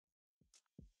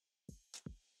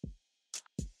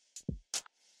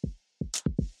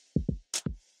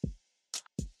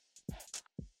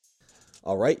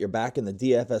All right, you're back in the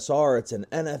DFSR. It's an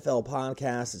NFL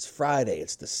podcast. It's Friday.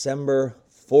 It's December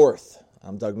 4th.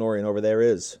 I'm Doug Norrie, and over there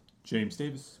is James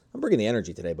Davis. I'm bringing the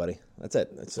energy today, buddy. That's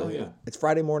it. Yeah. It's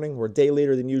Friday morning. We're a day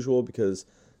later than usual because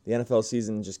the NFL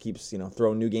season just keeps,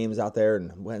 throwing new games out there,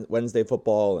 and Wednesday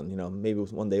football, and, maybe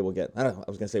one day we'll get, I don't know,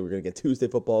 I was going to say we're going to get Tuesday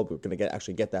football, but we're going to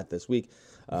actually get that this week.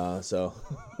 So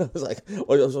I was like,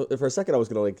 for a second I was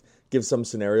going to give some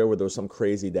scenario where there was some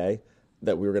crazy day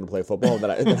that we were going to play football,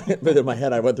 but in my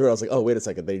head I went through it. I was like, oh, wait a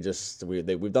second,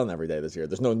 we've done that every day this year.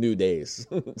 There's no new days.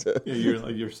 Yeah,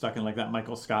 you're stuck in that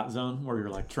Michael Scott zone where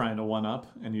you're trying to one up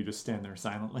and you just stand there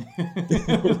silently.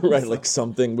 Right, like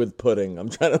something with pudding. I'm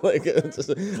trying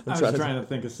to I'm trying to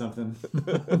think of something.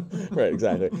 Right,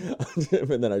 exactly.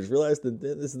 And then I just realized that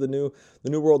this is the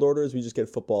new world order is we just get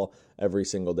football every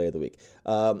single day of the week.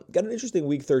 Got an interesting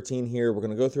week 13 here. We're going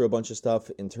to go through a bunch of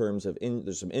stuff in terms of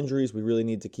there's some injuries we really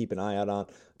need to keep an eye out on.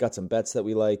 Got some bets that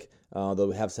we like, though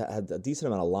we have had a decent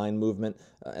amount of line movement.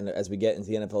 And as we get into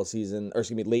the NFL season,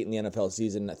 late in the NFL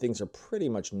season, things are pretty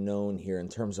much known here in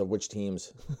terms of which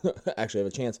teams actually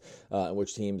have a chance, and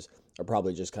which teams are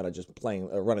probably just playing,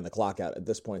 running the clock out at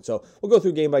this point. So we'll go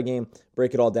through game by game,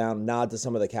 break it all down, nod to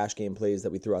some of the cash game plays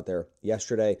that we threw out there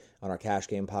yesterday on our cash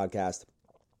game podcast.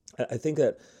 I think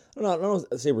that, I don't know,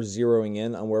 say we're zeroing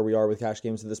in on where we are with cash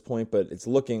games at this point, but it's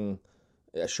looking,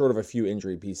 short of a few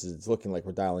injury pieces, it's looking like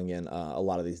we're dialing in a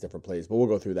lot of these different plays, but we'll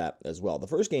go through that as well. The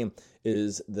first game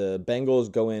is the Bengals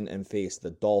go in and face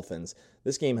the Dolphins.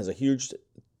 This game has a huge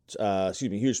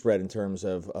spread in terms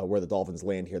of where the Dolphins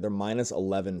land here. They're minus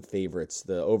 11 favorites.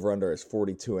 The over-under is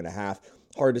 42.5.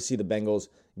 Hard to see the Bengals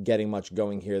getting much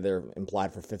going here. They're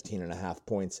implied for 15.5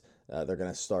 points. They're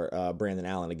going to start Brandon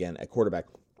Allen again at quarterback.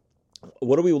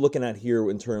 What are we looking at here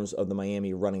in terms of the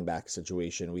Miami running back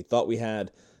situation? We thought we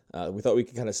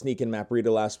could kind of sneak in Matt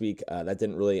Breida last week. That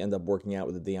didn't really end up working out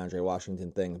with the DeAndre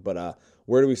Washington thing. But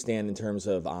where do we stand in terms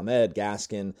of Ahmed,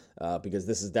 Gaskin? Because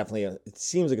this is definitely it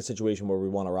seems like a situation where we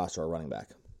want to roster a running back.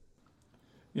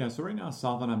 Yeah, so right now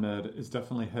Salvon Ahmed is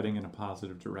definitely heading in a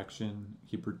positive direction.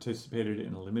 He participated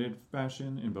in a limited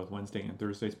fashion in both Wednesday and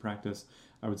Thursday's practice.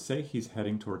 I would say he's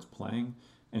heading towards playing,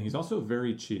 and he's also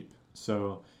very cheap.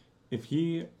 So if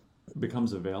he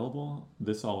becomes available,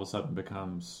 this all of a sudden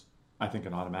becomes, I think,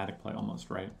 an automatic play almost,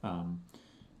 right?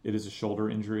 It is a shoulder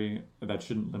injury. That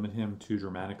shouldn't limit him too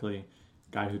dramatically.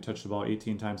 Guy who touched the ball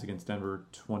 18 times against Denver,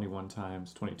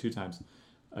 22 times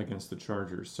against the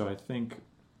Chargers. So I think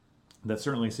that's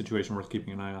certainly a situation worth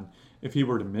keeping an eye on. If he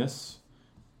were to miss,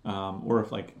 or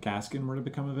if Gaskin were to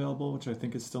become available, which I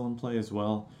think is still in play as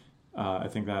well, I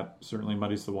think that certainly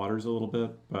muddies the waters a little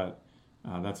bit, but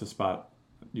that's a spot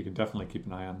you can definitely keep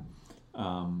an eye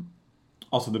on.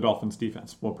 Also, the Dolphins'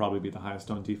 defense will probably be the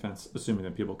highest owned defense, assuming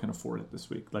that people can afford it this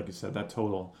week. Like you said, that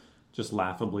total just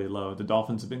laughably low. The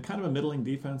Dolphins have been kind of a middling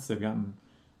defense. They've gotten,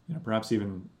 perhaps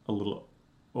even a little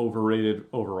overrated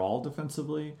overall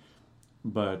defensively,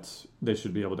 but they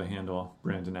should be able to handle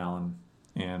Brandon Allen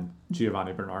and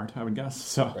Giovanni Bernard, I would guess.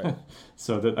 So,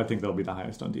 right. I think they'll be the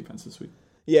highest owned defense this week.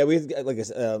 Yeah, like I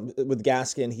said, with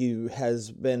Gaskin,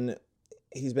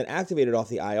 he's been activated off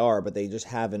the IR, but they just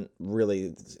haven't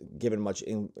really given much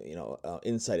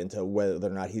insight into whether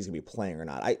or not he's going to be playing or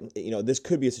not. This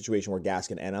could be a situation where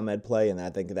Gaskin and Ahmed play, and I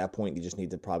think at that point you just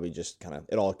need to probably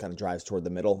it all drives toward the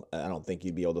middle. I don't think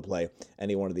you'd be able to play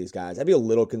any one of these guys. I'd be a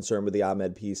little concerned with the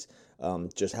Ahmed piece,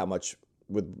 just how much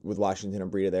with Washington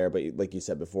and Breida there, but like you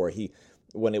said before,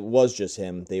 when it was just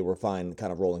him, they were fine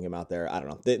kind of rolling him out there. I don't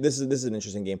know. This is an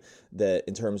interesting game that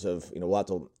in terms of, I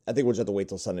think we'll just have to wait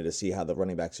till Sunday to see how the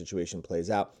running back situation plays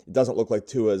out. It doesn't look like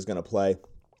Tua is going to play.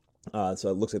 So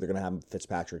it looks like they're going to have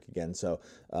Fitzpatrick again. So,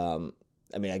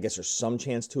 I guess there's some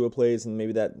chance Tua plays, and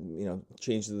maybe that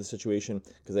changes the situation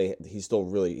because he's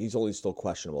only still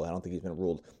questionable. I don't think he's been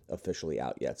ruled officially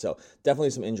out yet. So definitely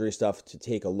some injury stuff to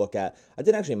take a look at. I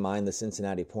didn't actually mind the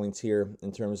Cincinnati points here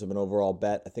in terms of an overall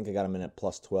bet. I think I got him in at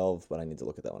plus 12, but I need to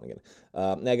look at that one again.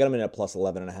 I got him in at plus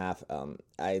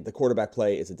 11.5. The quarterback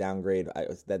play is a downgrade.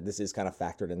 This is kind of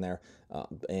factored in there,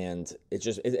 and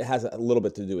it has a little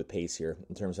bit to do with pace here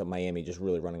in terms of Miami just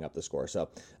really running up the score. So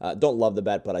don't love the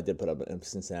bet, but I did put up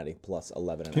Cincinnati plus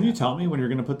 11.5. Can you tell me when you're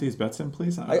going to put these bets in,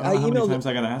 please? I don't know how many times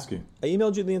I got to ask you. I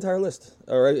emailed you the entire list,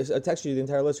 or I texted you the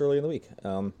entire list early in the week.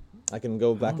 I can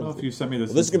go back. I don't know if you sent me this.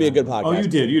 Well, this is gonna be a good podcast. Oh,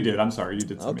 you did. I'm sorry, you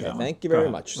did. Send me that thank you very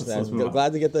much.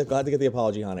 Glad to get the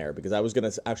apology on air because I was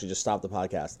gonna actually just stop the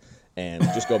podcast and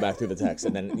just go back through the text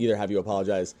and then either have you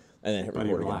apologize and then hit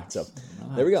record again. So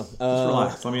there we go. Just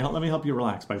relax. Let me help you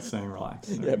relax by saying relax.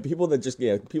 Yeah, people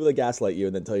that gaslight you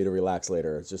and then tell you to relax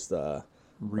later. It's just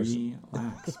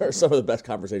Relax. are some of the best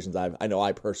conversations I know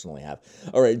I personally have.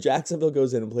 All right, Jacksonville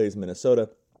goes in and plays Minnesota.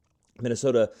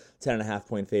 Minnesota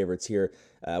 10.5-point favorites here.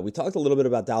 We talked a little bit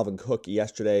about Dalvin Cook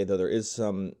yesterday, though there is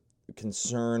some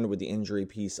concern with the injury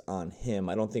piece on him.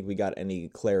 I don't think we got any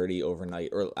clarity overnight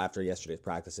or after yesterday's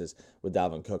practices with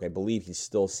Dalvin Cook. I believe he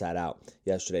still sat out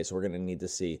yesterday, so we're going to need to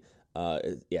see.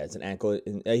 It's an ankle.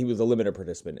 He was a limited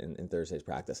participant in Thursday's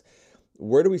practice.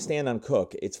 Where do we stand on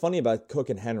Cook? It's funny about Cook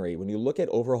and Henry. When you look at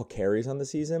overall carries on the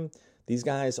season, these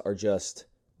guys are just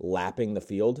lapping the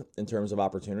field in terms of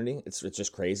opportunity. It's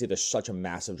just crazy. There's such a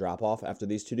massive drop off after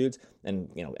these two dudes, and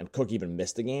Cook even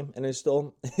missed a game, and he's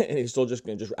still just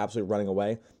absolutely running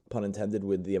away, pun intended,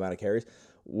 with the amount of carries.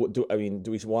 Do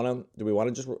we want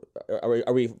to just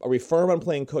are we firm on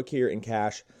playing Cook here in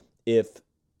cash if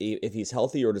he's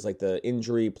healthy, or does like the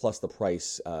injury plus the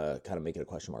price kind of make it a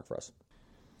question mark for us?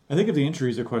 I think if the injury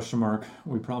is a question mark,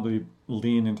 we probably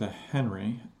lean into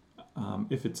Henry.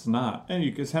 If it's not, and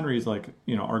because Henry is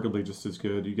arguably just as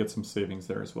good, you get some savings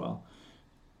there as well.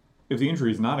 If the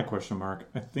injury is not a question mark,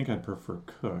 I think I'd prefer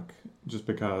Cook, just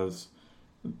because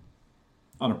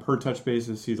on a per touch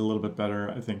basis, he's a little bit better.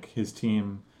 I think his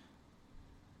team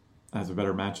has a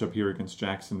better matchup here against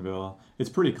Jacksonville. It's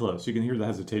pretty close. You can hear the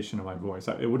hesitation in my voice.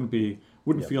 It wouldn't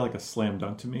feel like a slam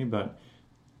dunk to me, but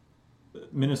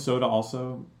Minnesota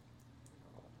also,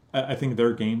 I think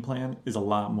their game plan is a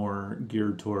lot more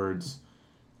geared towards,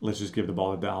 let's just give the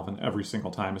ball to Dalvin every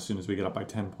single time as soon as we get up by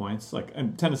 10 points.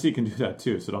 And Tennessee can do that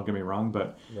too, so don't get me wrong.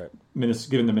 But right.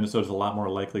 Given that Minnesota's a lot more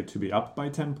likely to be up by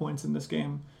 10 points in this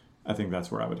game, I think that's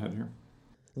where I would head here.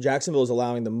 Jacksonville is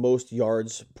allowing the most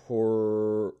yards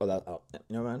per.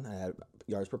 Never mind. I had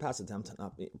yards per pass attempt,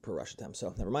 not per rush attempt.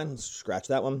 So never mind. Scratch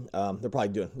that one. They're probably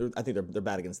doing. I think they're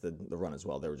bad against the run as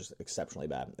well. They were just exceptionally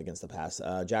bad against the pass.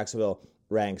 Jacksonville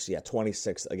ranks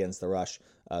 26th against the rush,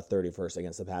 31st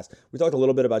against the pass. We talked a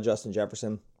little bit about Justin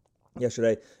Jefferson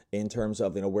yesterday in terms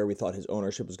of where we thought his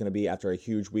ownership was going to be after a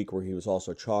huge week where he was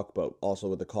also chalk, but also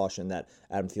with the caution that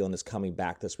Adam Thielen is coming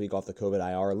back this week off the COVID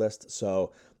IR list.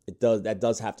 So that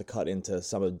does have to cut into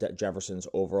some of Jefferson's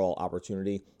overall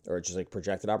opportunity, or just like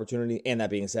projected opportunity. And that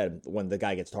being said, when the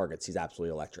guy gets targets, he's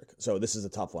absolutely electric. So this is a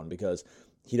tough one because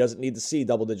he doesn't need to see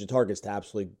double-digit targets to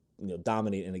absolutely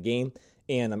dominate in a game.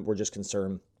 And we're just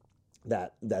concerned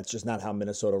that that's just not how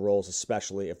Minnesota rolls,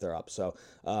 especially if they're up. So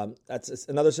that's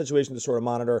another situation to sort of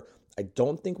monitor. I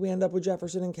don't think we end up with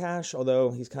Jefferson in cash, although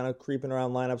he's kind of creeping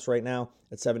around lineups right now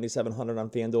at 7,700 on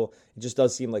FanDuel. It just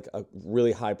does seem like a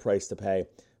really high price to pay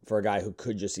for a guy who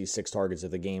could just see 6 targets if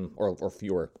the game, or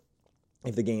fewer,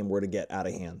 if the game were to get out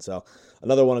of hand. So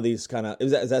another one of these kind of,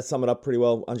 does that sum it up pretty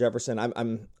well on Jefferson?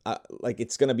 I'm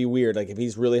it's going to be weird. Like if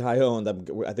he's really high owned,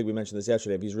 I think we mentioned this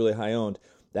yesterday, if he's really high owned,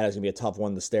 that is going to be a tough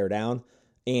one to stare down.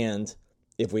 And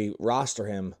if we roster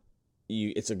him,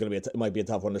 it might be a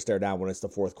tough one to stare down when it's the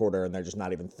fourth quarter and they're just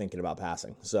not even thinking about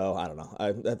passing. So I don't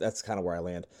know. That's kind of where I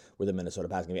land with the Minnesota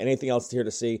passing game. Anything else here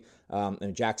to see?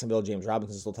 In Jacksonville, James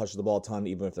Robinson still touches the ball a ton,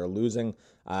 even if they're losing.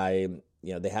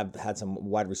 They have had some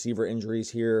wide receiver injuries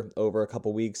here over a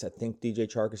couple weeks. I think DJ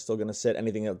Chark is still going to sit.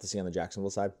 Anything else to see on the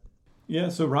Jacksonville side? Yeah,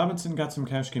 so Robinson got some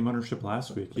cash game ownership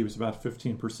last week. He was about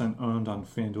 15% owned on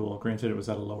FanDuel. Granted, it was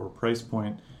at a lower price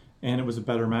point, and it was a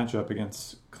better matchup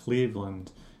against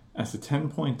Cleveland. As a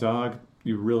 10-point dog,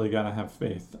 you really got to have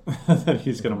faith that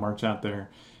he's going to march out there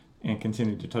and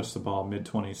continue to touch the ball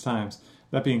mid-20s times.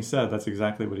 That being said, that's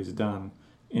exactly what he's done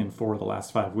in 4 of the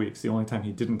last 5 weeks. The only time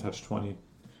he didn't touch the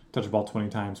ball 20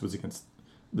 times was against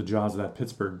the jaws of that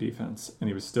Pittsburgh defense, and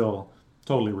he was still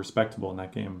totally respectable in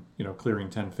that game, clearing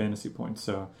 10 fantasy points.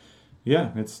 So,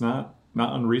 yeah, it's not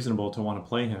unreasonable to want to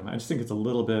play him. I just think it's a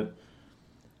little bit...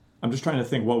 I'm just trying to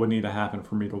think what would need to happen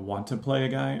for me to want to play a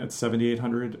guy at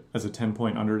 7,800 as a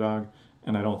 10-point underdog,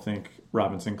 and I don't think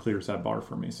Robinson clears that bar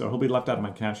for me. So he'll be left out of my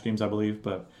cash games, I believe,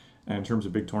 but in terms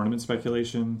of big tournament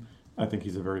speculation, I think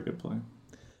he's a very good play.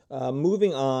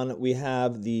 Moving on, we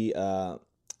have the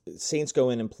Saints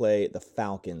go in and play the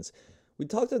Falcons. We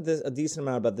talked a decent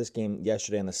amount about this game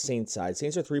yesterday on the Saints side.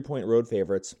 Saints are 3-point road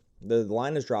favorites. The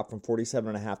line has dropped from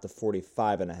 47.5 to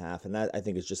 45.5, and that I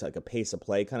think is just like a pace of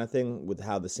play kind of thing with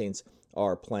how the Saints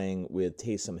are playing with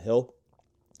Taysom Hill.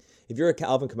 If you're a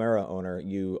Calvin Kamara owner,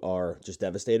 you are just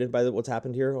devastated by what's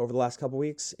happened here over the last couple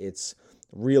weeks. It's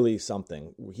really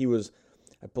something.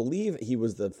 I believe he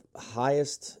was the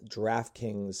highest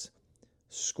DraftKings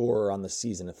scorer on the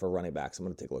season for running backs. I'm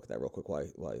going to take a look at that real quick while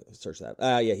I search that.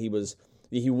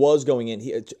 He was going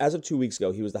in. As of 2 weeks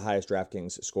ago, he was the highest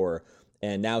DraftKings scorer.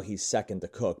 And now he's second to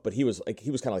Cook, but he was kind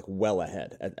of like well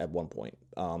ahead at one point,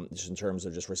 just in terms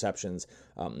of just receptions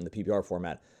in the PPR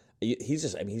format. he's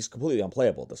just, I mean, he's completely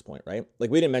unplayable at this point, right? Like,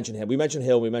 we didn't mention him. We mentioned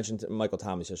Hill. We mentioned Michael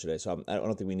Thomas yesterday, so I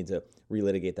don't think we need to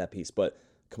relitigate that piece. But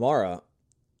Kamara,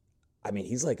 I mean,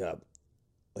 he's like a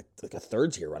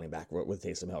third tier running back with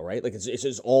Taysom Hill, right? Like, it's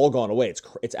just all gone away.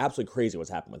 It's absolutely crazy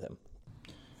what's happened with him.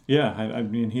 Yeah, I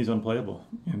mean, he's unplayable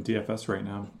in DFS right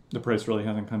now. The price really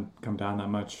hasn't come down that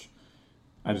much.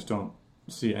 I just don't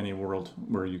see any world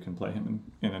where you can play him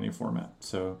in any format.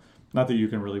 So, not that you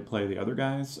can really play the other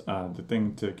guys. The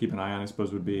thing to keep an eye on, I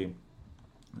suppose, would be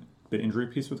the injury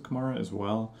piece with Kamara as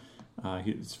well.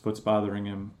 His foot's bothering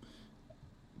him.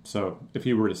 So if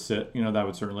he were to sit, that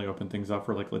would certainly open things up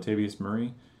for like Latavius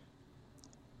Murray.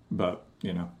 But,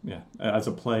 as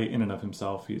a play in and of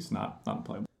himself, he's not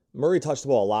unplayable. Murray touched the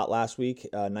ball a lot last week,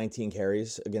 19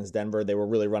 carries against Denver. They were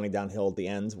really running downhill at the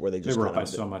end where they were up by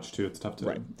so much, too. It's tough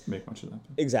to make much of that.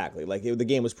 Exactly. Like, the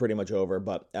game was pretty much over.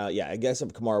 But, I guess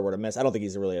if Kamara were to miss, I don't think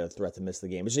he's really a threat to miss the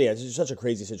game. But, it's just such a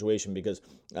crazy situation because,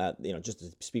 just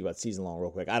to speak about season long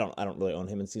real quick, I don't really own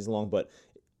him in season long, but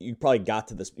you probably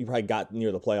got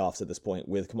near the playoffs at this point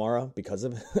with Kamara because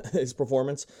of his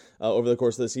performance over the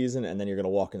course of the season, and then you're going to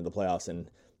walk into the playoffs and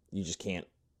you just can't.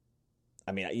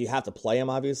 I mean, you have to play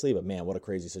him, obviously, but man, what a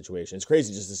crazy situation. It's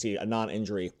crazy just to see a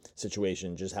non-injury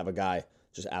situation just have a guy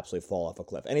just absolutely fall off a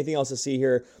cliff. Anything else to see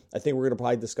here? I think we're going to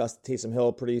probably discuss Taysom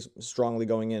Hill pretty strongly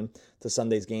going in to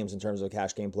Sunday's games in terms of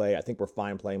cash game play. I think we're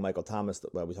fine playing Michael Thomas.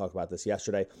 We talked about this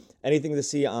yesterday. Anything to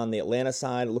see on the Atlanta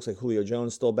side? It looks like Julio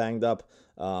Jones still banged up.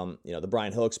 The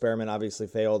Brian Hill experiment obviously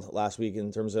failed last week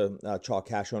in terms of chalk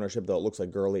cash ownership, though it looks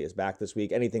like Gurley is back this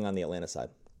week. Anything on the Atlanta side?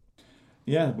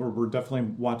 Yeah, we're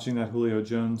definitely watching that Julio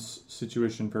Jones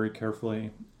situation very carefully.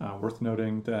 Worth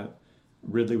noting that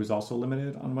Ridley was also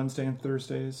limited on Wednesday and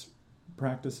Thursday's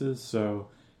practices, so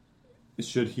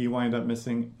should he wind up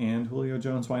missing and Julio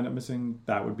Jones wind up missing,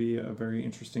 that would be a very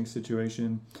interesting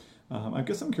situation. I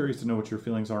guess I'm curious to know what your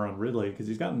feelings are on Ridley, because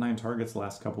he's gotten 9 targets the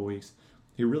last couple weeks.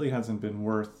 He really hasn't been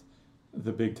worth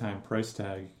the big-time price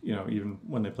tag, even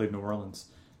when they played New Orleans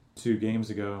 2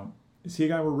 games ago. Is he a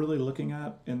guy we're really looking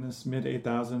at in this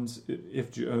mid-8,000s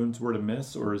if Jones were to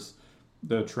miss, or is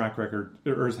the track record,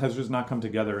 or has just not come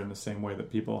together in the same way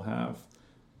that people have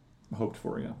hoped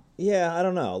for you? Yeah, I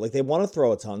don't know. Like, they want to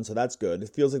throw a ton, so that's good. It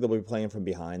feels like they'll be playing from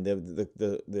behind.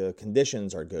 The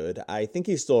conditions are good. I think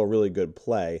he's still a really good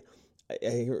play.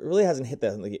 He really hasn't hit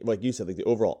that, like you said, like the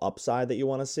overall upside that you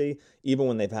want to see, even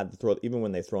when they've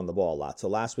thrown the ball a lot. So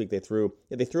last week they threw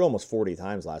almost 40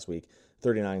 times last week,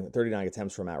 39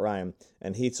 attempts for Matt Ryan,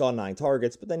 and he saw 9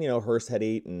 targets, but then, Hurst had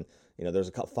 8, and, there's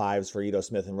a couple 5s for Ito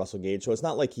Smith and Russell Gage. So it's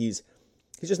not like he's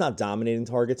just not dominating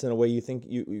targets in a way you think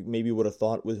you maybe would have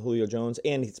thought with Julio Jones,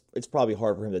 and it's probably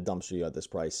hard for him to dumpster you at this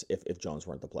price if Jones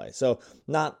weren't to play. So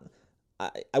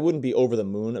I wouldn't be over the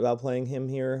moon about playing him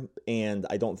here, and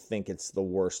I don't think it's the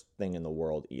worst thing in the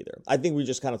world either. I think we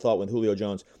just kind of thought with Julio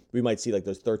Jones, we might see like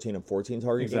those 13 and 14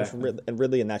 target games from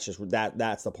Ridley, and that's just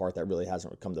that's the part that really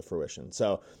hasn't come to fruition.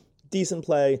 So decent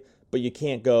play, but you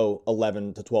can't go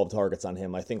 11 to 12 targets on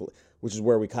him, I think, which is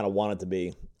where we kind of wanted to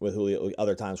be with Julio,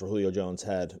 other times where Julio Jones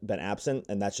had been absent,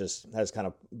 and that has kind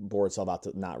of bore itself out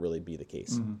to not really be the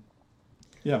case. Mm-hmm.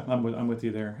 Yeah, I'm with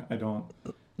you there.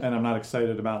 And I'm not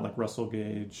excited about like Russell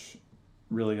Gage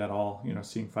really at all.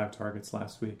 Seeing 5 targets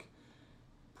last week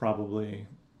probably,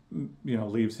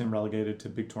 leaves him relegated to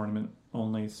big tournament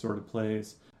only sort of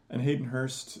plays. And Hayden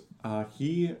Hurst,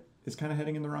 he is kind of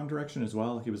heading in the wrong direction as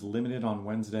well. He was limited on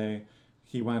Wednesday.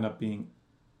 He wound up being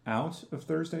out of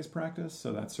Thursday's practice,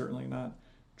 so that's certainly not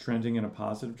trending in a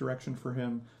positive direction for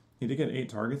him. He did get 8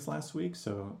 targets last week,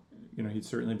 so he'd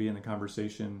certainly be in the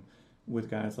conversation with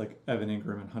guys like Evan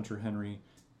Ingram and Hunter Henry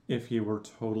if he were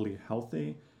totally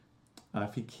healthy.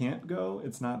 If he can't go,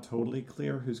 it's not totally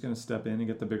clear who's going to step in and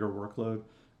get the bigger workload.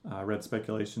 I read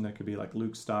speculation that could be like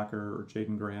Luke Stocker or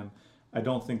Jaden Graham. I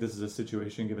don't think this is a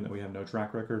situation, given that we have no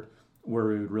track record, where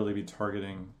we would really be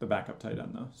targeting the backup tight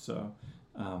end, though. So,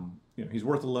 he's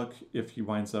worth a look if he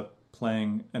winds up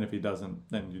playing, and if he doesn't,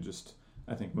 then you just,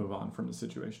 I think, move on from the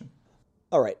situation.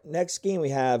 All right, next game we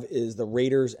have is the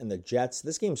Raiders and the Jets.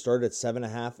 This game started at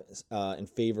 7.5 in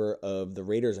favor of the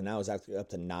Raiders, and now is actually up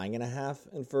to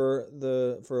 9.5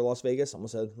 for Las Vegas.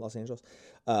 Almost said Los Angeles,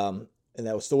 and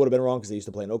that still would have been wrong because they used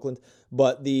to play in Oakland.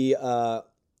 But the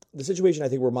situation I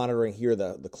think we're monitoring here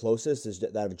the closest is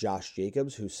that of Josh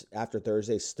Jacobs, who after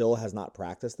Thursday still has not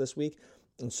practiced this week,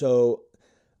 and so.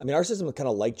 I mean, our system kind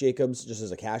of like Jacobs just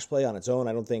as a cash play on its own.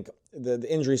 I don't think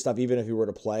the injury stuff, even if he were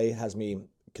to play, has me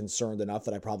concerned enough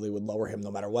that I probably would lower him no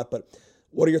matter what. But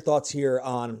what are your thoughts here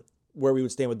on where we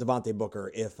would stand with Devontae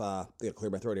Booker if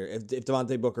clear my throat here, if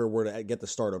Devontae Booker were to get the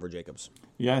start over Jacobs?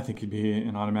 Yeah, I think he'd be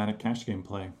an automatic cash game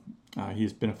play.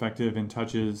 He's been effective in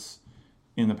touches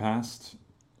in the past.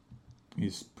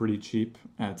 He's pretty cheap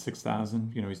at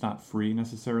 6,000. He's not free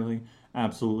necessarily.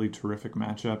 Absolutely terrific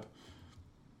matchup.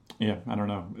 Yeah, I don't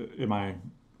know. Am I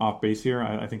off base here?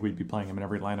 I think we'd be playing him in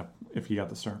every lineup if he got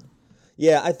the start.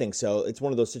 Yeah, I think so. It's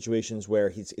one of those situations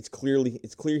where it's clear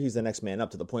he's the next man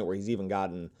up, to the point where he's even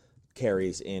gotten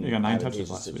carries in. He got 9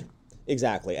 touches last week.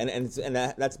 Exactly, and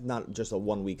that's not just a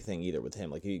 1 week thing either with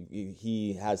him. Like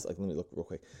he has, like, let me look real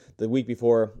quick. The week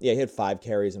before, he had 5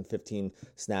 carries and 15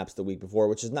 snaps the week before,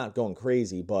 which is not going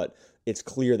crazy, but it's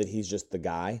clear that he's just the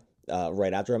guy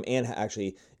right after him, and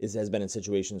actually has been in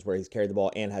situations where he's carried the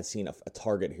ball and has seen a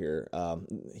target here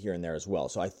and there as well.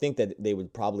 So I think that they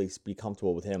would probably be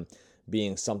comfortable with him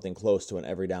being something close to an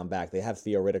every down back. They have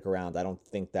Theo Riddick around. I don't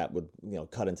think that would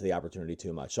cut into the opportunity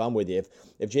too much. So I'm with you.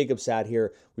 If Jacob sat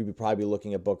here, we'd be probably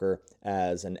looking at Booker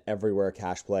as an everywhere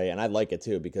cash play, and I'd like it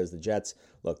too, because the Jets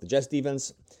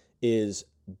defense is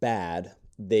bad.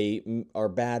 They are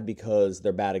bad because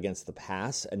they're bad against the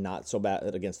pass and not so bad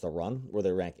against the run, where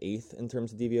they rank 8th in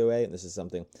terms of DVOA. And this is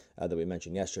something that we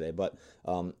mentioned yesterday. But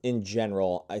in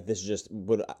general,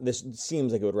 this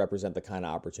seems like it would represent the kind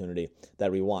of opportunity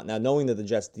that we want. Now, knowing that the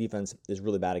Jets defense is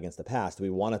really bad against the pass, do we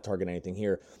want to target anything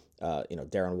here?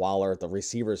 Darren Waller, the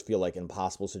receivers feel like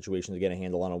impossible situations to get a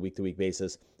handle on a week-to-week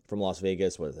basis from Las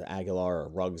Vegas, with Aguilar or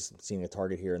Ruggs seeing a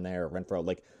target here and there, or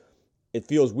Renfro. It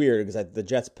feels weird because the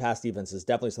Jets' pass defense is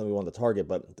definitely something we want to target,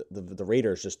 but the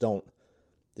Raiders just don't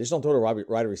throw to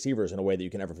wide receivers in a way that you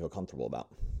can ever feel comfortable about.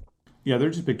 Yeah, they're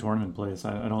just big tournament plays.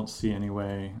 I don't see any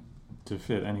way to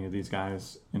fit any of these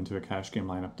guys into a cash game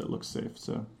lineup that looks safe.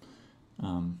 So,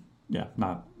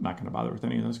 not going to bother with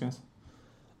any of those guys.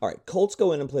 All right, Colts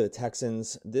go in and play the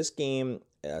Texans. This game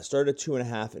started at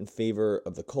 2.5 in favor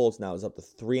of the Colts. Now it's up to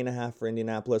 3.5 for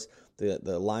Indianapolis.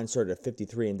 The line started at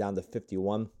 53 and down to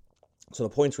 51. So the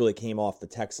points really came off the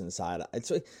Texans side. I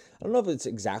don't know if it's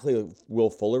exactly Will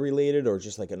Fuller related or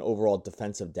just like an overall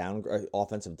offensive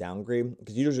downgrade,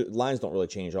 because usually lines don't really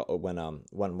change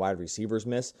when wide receivers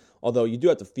miss. Although you do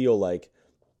have to feel like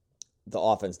the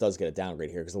offense does get a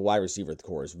downgrade here, because the wide receiver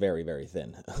core is very, very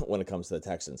thin when it comes to the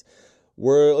Texans.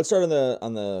 Let's start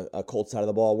on the Colts side of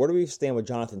the ball. Where do we stand with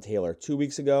Jonathan Taylor? 2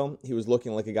 weeks ago, he was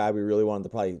looking like a guy we really wanted to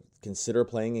probably consider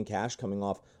playing in cash, coming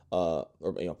off or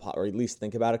at least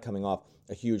think about it, coming off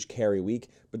a huge carry week.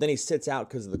 But then he sits out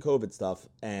because of the COVID stuff,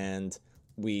 and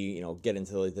we get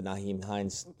into the Nyheim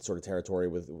Hines sort of territory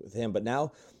with him. But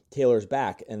now Taylor's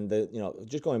back, and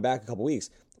just going back a couple weeks,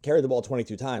 carried the ball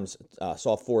 22 times,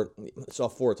 saw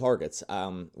four targets.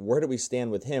 Where do we stand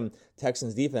with him?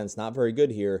 Texans defense not very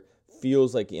good here.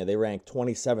 Feels like they rank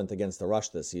 27th against the rush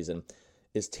this season.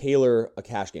 Is Taylor a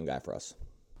cash game guy for us?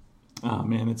 Oh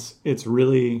man,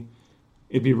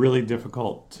 it'd be really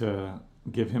difficult to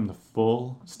give him the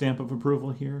full stamp of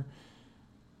approval here.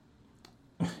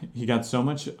 He got so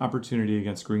much opportunity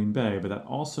against Green Bay, but that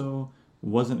also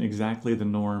wasn't exactly the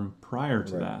norm prior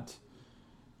to that.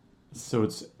 So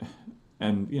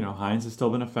Hines has still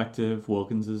been effective.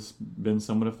 Wilkins has been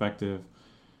somewhat effective.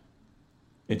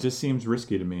 It just seems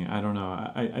risky to me. I don't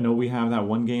know. I know we have that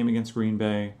one game against Green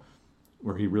Bay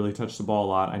where he really touched the ball a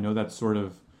lot. I know that's sort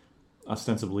of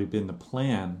ostensibly been the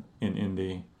plan in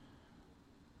Indy.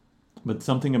 But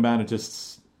something about it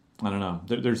just, I don't know.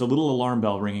 There's a little alarm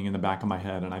bell ringing in the back of my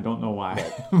head, and I don't know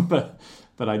why. but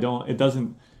it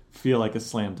doesn't feel like a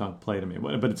slam dunk play to me.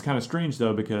 But it's kind of strange,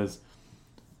 though, because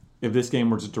if this game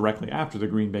were just directly after the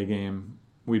Green Bay game,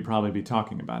 we'd probably be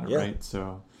talking about it, right?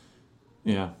 So,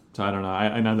 yeah. So I don't know.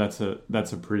 I know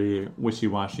that's a pretty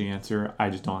wishy-washy answer. I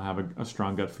just don't have a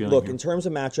strong gut feeling. Look, here. In terms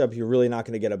of matchup, you're really not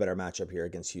going to get a better matchup here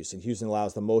against Houston. Houston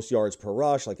allows the most yards per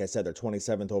rush. Like I said, they're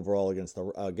 27th overall against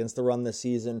the run this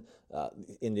season.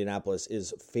 Indianapolis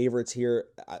is favorites here.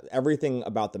 Everything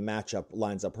about the matchup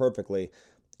lines up perfectly.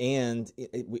 And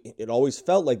it always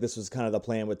felt like this was kind of the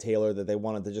plan with Taylor, that they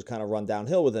wanted to just kind of run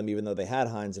downhill with him, even though they had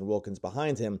Hines and Wilkins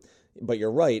behind him. But you're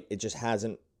right, it just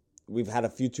hasn't. We've had a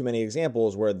few too many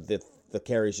examples where the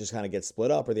carries just kind of get split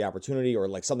up, or the opportunity, or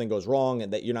like something goes wrong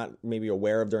and that you're not maybe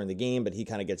aware of during the game, but he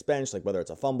kind of gets benched, like whether it's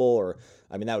a fumble or,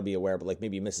 that would be aware, but like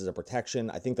maybe he misses a protection.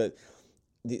 I think that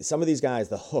some of these guys,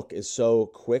 the hook is so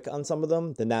quick on some of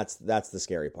them, then that's the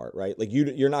scary part, right? Like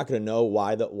you're not going to know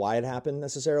why it happened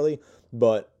necessarily,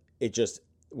 but it just,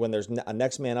 when there's a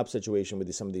next man up situation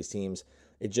with some of these teams,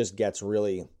 it just gets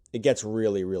really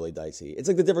really dicey. It's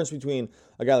like the difference between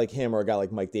a guy like him or a guy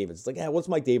like Mike Davis. It's like, what's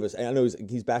Mike Davis? And I know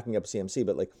he's backing up CMC,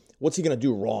 but like, what's he going to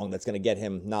do wrong that's going to get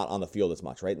him not on the field as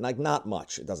much, right? Like, not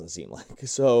much, it doesn't seem like.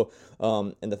 So,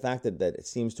 and the fact that it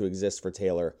seems to exist for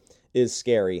Taylor is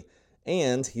scary.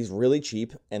 And he's really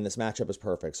cheap, and this matchup is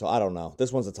perfect. So I don't know.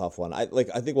 This one's a tough one. I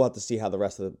think we'll have to see how the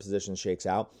rest of the position shakes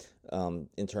out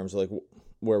in terms of like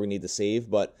where we need to save.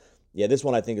 But yeah, this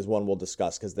one I think is one we'll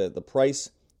discuss because the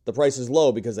price is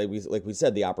low because like we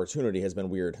said, the opportunity has been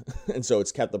weird, and so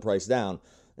it's kept the price down.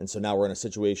 And so now we're in a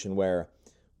situation where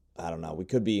I don't know. We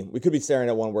could be staring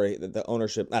at one where the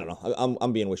ownership. I don't know.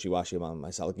 I'm being wishy-washy about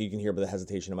myself. You can hear the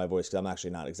hesitation in my voice because I'm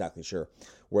actually not exactly sure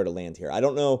where to land here. I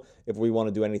don't know if we want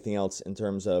to do anything else in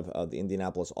terms of the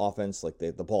Indianapolis offense. Like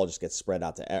the ball just gets spread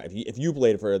out to. If you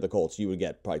played for the Colts, you would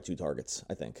get probably 2 targets.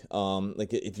 I think.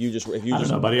 Like if you just. I don't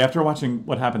know, buddy. After watching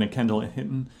what happened to Kendall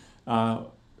Hinton a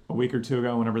week or two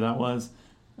ago, whenever that was,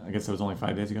 I guess it was only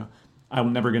 5 days ago.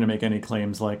 I'm never going to make any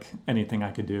claims like anything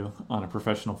I could do on a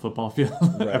professional football field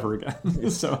ever again.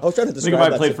 So I was trying to describe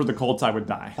if I played for the Colts, I would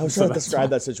die. I was trying to describe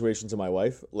that situation to my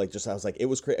wife. Like, I was like, it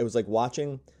was like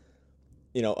watching,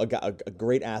 a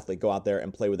great athlete go out there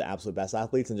and play with the absolute best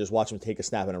athletes and just watch him take a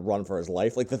snap and run for his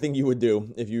life. Like the thing you would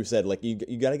do if you said, like, you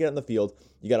got to get on the field,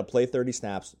 you got to play 30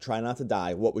 snaps, try not to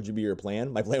die. What would be your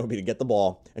plan? My plan would be to get the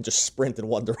ball and just sprint in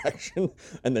one direction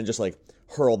and then just like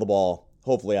hurl the ball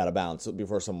hopefully out of bounds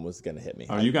before someone was going to hit me.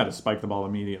 Oh, you got to spike the ball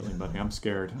immediately, buddy. I'm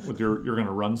scared. You're going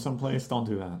to run someplace? Don't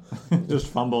do that. Just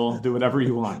fumble. Do whatever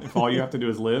you want. If all you have to do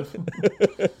is live.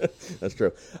 That's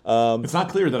true. It's not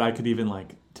clear that I could even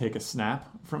like take a snap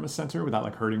from a center without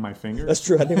like hurting my fingers. That's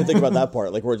true. I didn't even think about that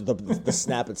part. Like where the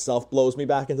snap itself blows me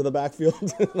back into the backfield.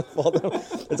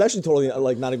 It's actually totally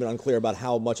like not even unclear about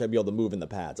how much I'd be able to move in the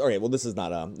pads. All right. Well, this is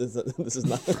not. This is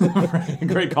not. Right.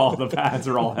 Great call. The pads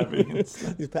are all heavy.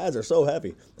 These pads are so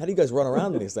heavy. How do you guys run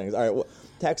around in these things? All right. Well,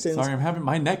 Texans. Sorry,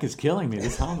 my neck is killing me.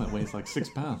 This helmet weighs like 6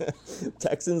 pounds.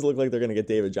 Texans look like they're going to get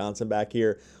David Johnson back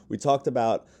here. We talked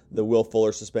about the Will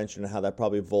Fuller suspension and how that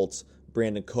probably vaults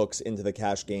Brandon Cooks into the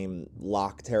cash game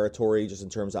lock territory just in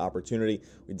terms of opportunity.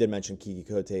 We did mention Keke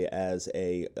Coutee as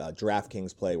a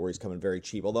DraftKings play where he's coming very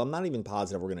cheap, although I'm not even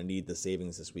positive we're going to need the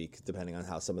savings this week depending on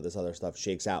how some of this other stuff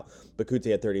shakes out. But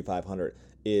Coutee at 3,500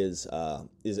 is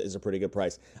a pretty good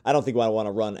price. I don't think I want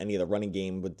to run any of the running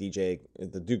game with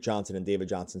the Duke Johnson and David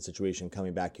Johnson situation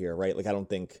coming back here, right? Like I don't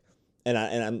think, and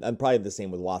I'm probably the same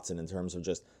with Watson in terms of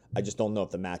I just don't know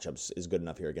if the matchups is good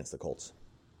enough here against the Colts.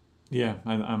 Yeah,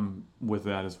 I'm with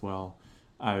that as well.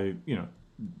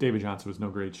 David Johnson was no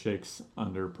great shakes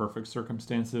under perfect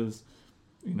circumstances.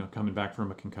 Coming back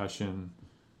from a concussion,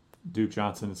 Duke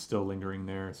Johnson is still lingering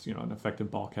there. It's an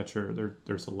effective ball catcher.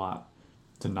 There's a lot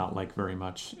to not like very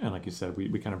much. And like you said,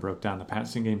 we kind of broke down the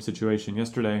passing game situation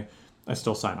yesterday. I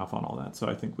still sign off on all that. So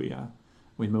I think we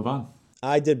move on.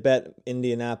 I did bet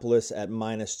Indianapolis at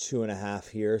 -2.5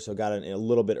 here, so got a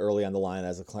little bit early on the line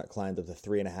as it climbed up to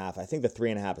 3.5. I think the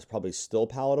 3.5 is probably still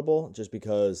palatable just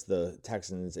because the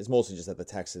Texans, it's mostly just that the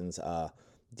Texans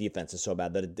defense is so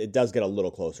bad that it does get a little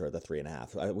closer at the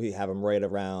 3.5. We have them right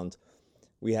around,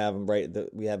 we have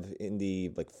in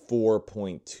the like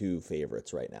 4.2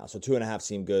 favorites right now. So 2.5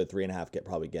 seem good, 3.5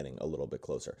 probably getting a little bit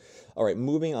closer. All right,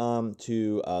 moving on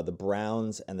to the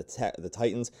Browns and the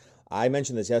Titans. I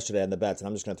mentioned this yesterday on the bets, and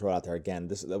I'm just going to throw it out there again.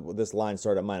 This line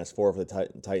started at -4 for the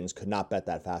Titans. Could not bet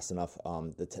that fast enough.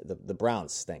 The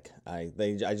Browns stink. I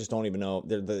just don't even know.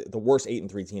 They're the worst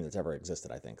 8-3 team that's ever existed.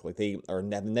 I think like they are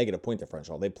have negative point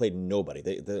differential. They played nobody.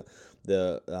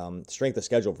 The strength of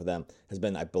schedule for them has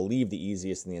been, I believe, the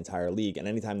easiest in the entire league. And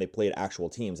anytime they played actual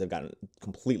teams, they've gotten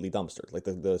completely dumpstered. Like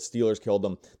the Steelers killed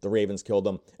them, the Ravens killed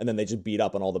them, and then they just beat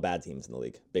up on all the bad teams in the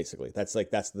league. Basically, that's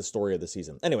the story of the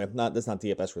season. Anyway, that's not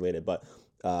DFS related. But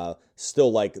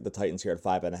still like the Titans here at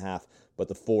 5.5, but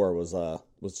the 4 was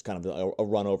kind of a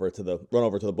run over to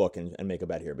the book and make a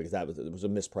bet here because it was a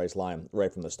mispriced line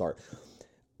right from the start.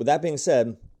 With that being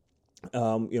said,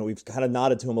 we've kind of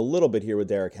nodded to him a little bit here with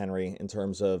Derrick Henry in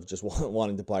terms of just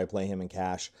wanting to play him in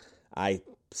cash. I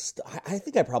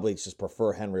think I probably just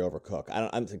prefer Henry over Cook.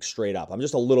 I'm like straight up. I'm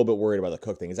just a little bit worried about the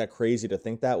Cook thing. Is that crazy to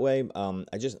think that way?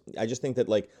 I just think that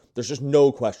like there's just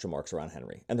no question marks around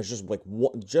Henry, and there's just like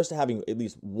just having at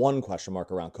least one question mark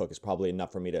around Cook is probably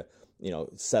enough for me to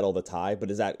settle the tie.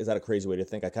 But is that a crazy way to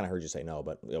think? I kind of heard you say no,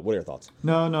 but what are your thoughts?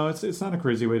 No, it's not a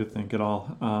crazy way to think at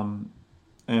all.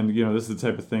 And this is the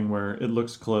type of thing where it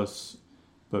looks close,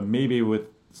 but maybe with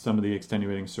some of the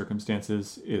extenuating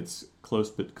circumstances, it's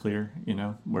close but clear,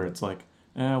 where it's like,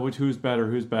 who's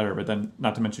better, but then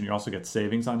not to mention you also get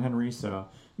savings on Henry, so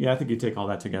yeah, I think you take all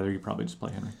that together, you probably just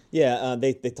play Henry. Yeah,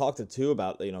 they talked too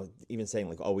about, even saying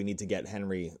like, we need to get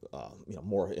Henry,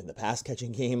 more in the pass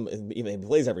catching game, even he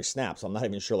plays every snap, so I'm not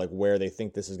even sure like where they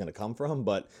think this is going to come from,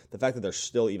 but the fact that they're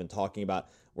still even talking about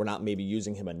we're not maybe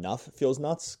using him enough feels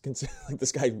nuts. Like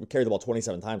this guy carried the ball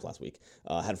 27 times last week,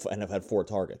 have had 4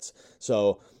 targets.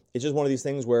 So it's just one of these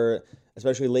things where,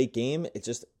 especially late game, it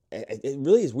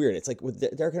really is weird. It's like with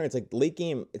Derrick Henry, it's like late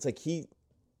game, it's like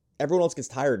everyone else gets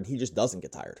tired and he just doesn't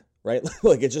get tired, right?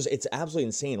 Like it's absolutely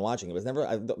insane watching it.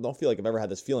 I don't feel like I've ever had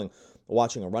this feeling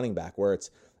watching a running back where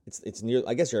it's near.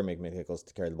 I guess Jared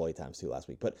McNichols carried the ball 8 times too last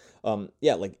week, but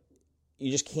like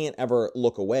you just can't ever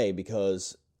look away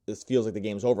because it feels like the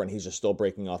game's over and he's just still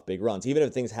breaking off big runs, even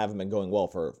if things haven't been going well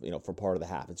for part of the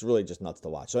half. It's really just nuts to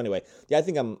watch. So anyway, yeah, I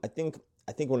think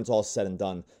when it's all said and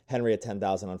done, Henry at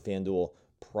 10,000 on FanDuel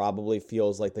probably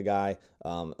feels like the guy.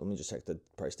 Let me just check the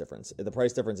price difference. The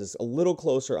price difference is a little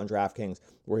closer on DraftKings,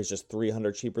 where he's just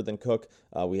 $300 cheaper than Cook.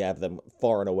 We have them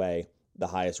far and away the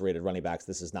highest rated running backs.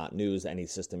 This is not news. Any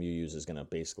system you use is going to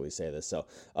basically say this. So,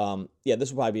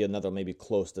 this will probably be another maybe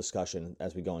close discussion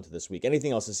as we go into this week.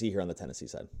 Anything else to see here on the Tennessee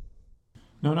side?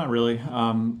 No, not really.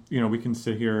 We can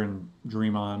sit here and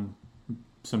dream on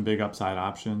some big upside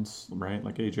options, right?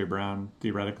 Like A.J. Brown,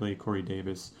 theoretically, Corey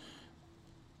Davis.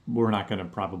 We're not going to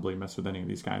probably mess with any of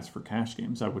these guys for cash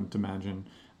games, I wouldn't imagine.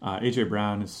 A.J.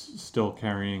 Brown is still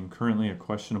carrying currently a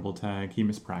questionable tag. He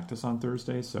missed practice on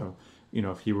Thursday, so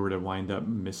if he were to wind up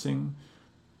missing,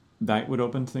 that would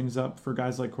open things up for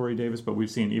guys like Corey Davis. But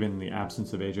we've seen, even in the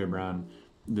absence of A.J. Brown,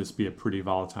 this be a pretty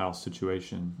volatile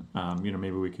situation.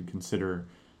 Maybe we could consider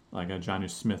like a Jonnu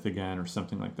Smith again or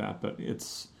something like that, but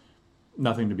it's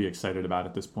nothing to be excited about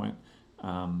at this point.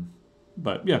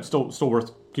 But yeah, still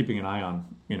worth keeping an eye on,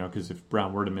 because if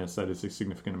Brown were to miss, that is a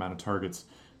significant amount of targets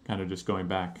kind of just going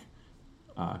back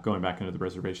into the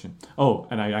reservation. Oh,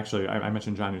 and I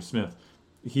mentioned Jonnu Smith.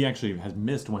 He actually has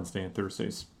missed Wednesday and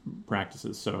Thursday's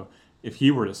practices. So if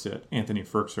he were to sit, Anthony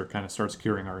Firkser kind of starts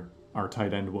curing our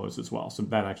tight end woes as well. So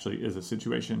that actually is a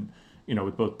situation,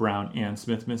 with both Brown and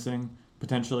Smith missing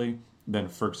potentially, then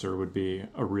Firkser would be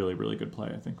a really, really good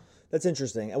play, I think. That's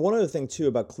interesting. And one other thing, too,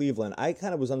 about Cleveland, I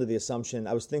kind of was under the assumption,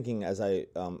 I was thinking as I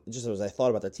thought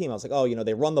about the team, I was like,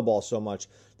 they run the ball so much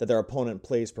that their opponent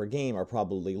plays per game are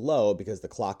probably low because the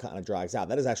clock kind of drags out.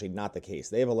 That is actually not the case.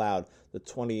 They've allowed I'm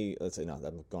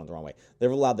going the wrong way. They've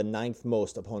allowed the 9th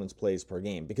most opponents' plays per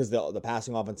game because the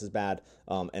passing offense is bad,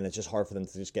 and it's just hard for them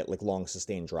to just get like long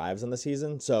sustained drives in the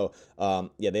season. So,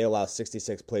 they allow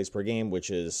 66 plays per game,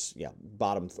 which is,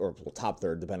 bottom or top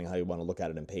third, depending on how you want to look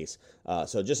at it in pace.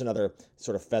 So just another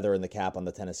sort of feather in the cap on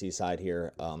the Tennessee side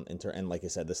here. And like I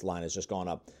said, this line has just gone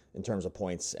up in terms of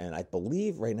points. And I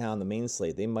believe right now in the main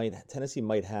slate, Tennessee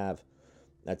might have.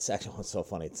 That's actually what's so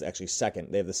funny. It's actually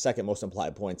second. They have the second most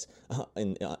implied points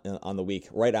on the week,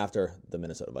 right after the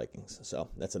Minnesota Vikings. So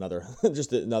that's another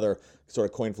sort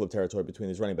of coin flip territory between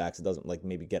these running backs. It doesn't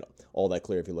maybe get all that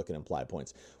clear if you look at implied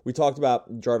points. We talked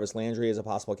about Jarvis Landry as a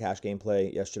possible cash game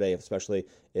play yesterday, especially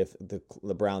if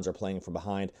the Browns are playing from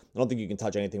behind. I don't think you can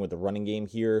touch anything with the running game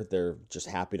here. They're just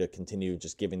happy to continue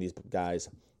just giving these guys.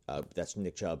 That's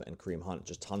Nick Chubb and Kareem Hunt,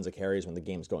 just tons of carries when the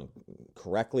game's going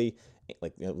correctly.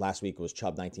 Last week was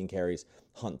Chubb 19 carries,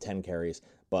 Hunt 10 carries,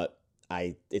 but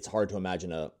it's hard to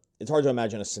imagine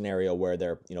a scenario where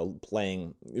they're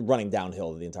running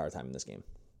downhill the entire time in this game.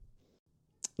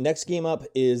 Next game up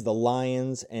is the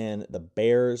Lions and the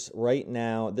Bears. Right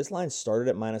now, this line started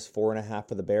at -4.5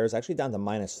 for the Bears, actually down to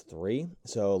 -3.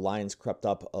 So Lions crept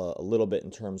up a little bit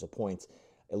in terms of points.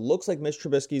 It looks like Mitch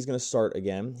Trubisky is going to start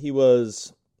again. He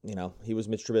was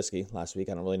Mitch Trubisky last week.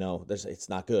 I don't really know. It's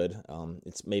not good.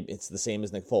 It's the same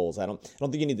as Nick Foles. I don't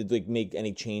think you need to make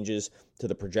any changes to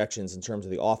the projections in terms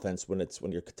of the offense when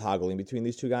you're toggling between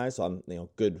these two guys. So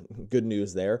good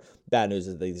news there. Bad news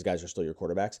is that these guys are still your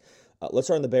quarterbacks. Let's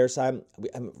start on the Bears side.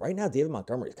 Right now, David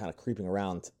Montgomery is kind of creeping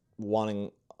around,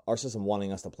 wanting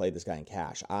us to play this guy in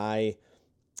cash. I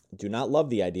do not love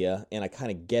the idea, and I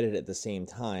kind of get it at the same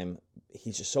time.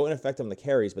 He's just so ineffective in the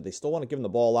carries, but they still want to give him the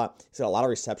ball a lot. He's got a lot of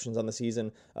receptions on the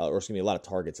season, a lot of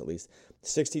targets at least.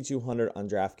 6,200 on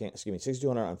DraftKings,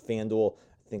 6,200 on FanDuel.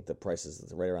 I think the price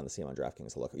is right around the same on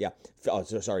DraftKings. Look,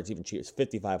 it's even cheap. It's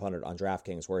 5,500 on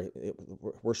DraftKings, where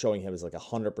we're showing him as like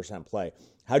 100% play.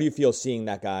 How do you feel seeing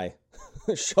that guy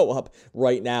show up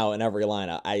right now in every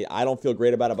lineup? I don't feel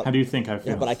great about it. But how do you think I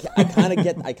feel? Yeah, but I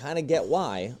kind of get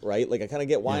why, right? Like I kind of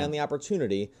get why on the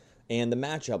opportunity. And the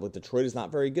matchup with Detroit is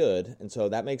not very good, and so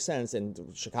that makes sense. And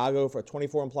Chicago, for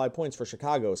 24 implied points for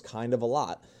Chicago, is kind of a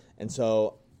lot. And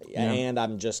so, and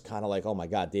I'm just kind of like, oh my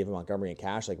God, David Montgomery in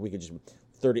cash. Like we could just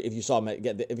 30. If you saw him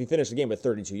if he finished the game with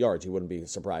 32 yards, you wouldn't be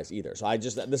surprised either. So he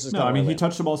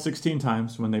touched the ball 16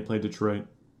 times when they played Detroit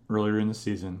earlier in the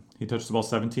season. He touched the ball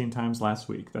 17 times last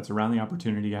week. That's around the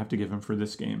opportunity you have to give him for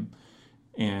this game.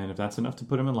 And if that's enough to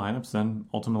put him in lineups, then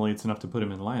ultimately it's enough to put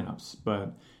him in lineups.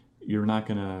 But you're not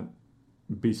going to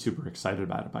be super excited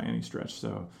about it by any stretch.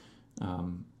 So,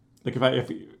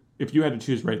 if if you had to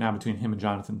choose right now between him and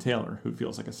Jonathan Taylor, who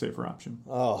feels like a safer option?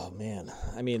 Oh man,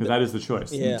 I mean, Because that is the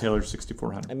choice. Yeah. Taylor's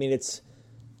 6,400. I mean,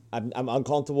 I'm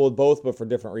uncomfortable with both, but for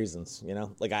different reasons.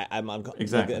 Like I'm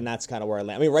Exactly. and that's kind of where I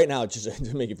land. I mean, right now, just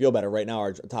to make you feel better, right now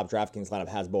our top DraftKings lineup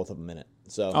has both of them in it.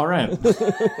 So All right,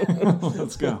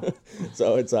 let's go.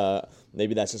 So it's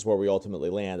maybe that's just where we ultimately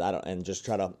land. And just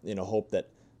try to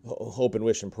hope and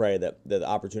wish and pray that the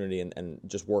opportunity and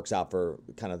just works out for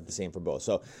kind of the same for both.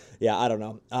 So yeah, I don't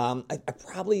know. I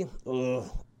probably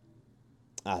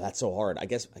that's so hard. I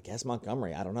guess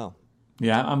Montgomery. I don't know.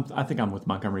 Yeah, I think I'm with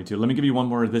Montgomery too. Let me give you one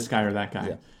more, this guy or that guy.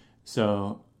 Yeah.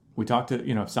 So we talked to,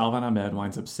 if Salvon Ahmed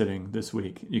winds up sitting this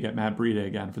week, you get Matt Breida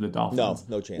again for the Dolphins.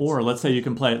 No chance. Or let's say you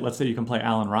can play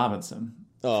Allen Robinson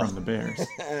from the Bears.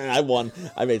 I won.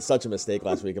 I made such a mistake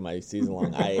last week in my season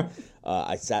long.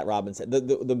 I sat Robinson.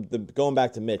 The going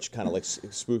back to Mitch kind of like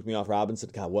spooked me off Robinson.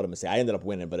 God, what a mistake! I ended up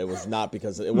winning, but it wasn't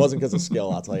because of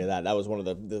skill. I'll tell you that. That was one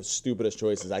of the stupidest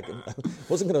choices. I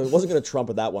wasn't gonna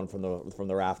trumpet that one from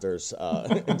the rafters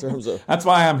in terms of. That's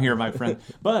why I'm here, my friend.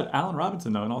 But Allen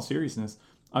Robinson, though, in all seriousness,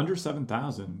 under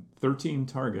 7,000, 13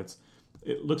 targets.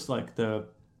 It looks like the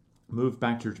move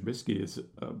back to Trubisky is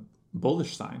a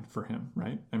bullish sign for him,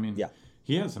 right? I mean, yeah.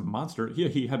 He has a monster.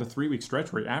 He had a 3-week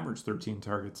stretch where he averaged 13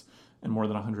 targets and more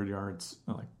than 100 yards,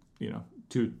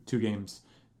 two games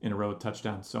in a row,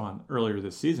 touchdowns, so on, earlier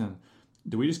this season.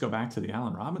 Do we just go back to the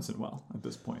Allen Robinson well at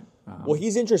this point? Well,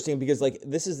 he's interesting because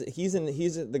he's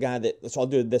the guy that, so I'll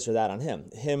do this or that on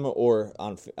him or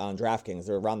on DraftKings.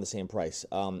 They're around the same price.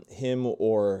 Him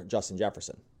or Justin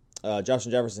Jefferson.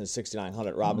 Justin Jefferson is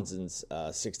 6,900. Robinson's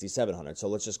 6,700. So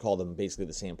let's just call them basically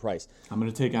the same price. I'm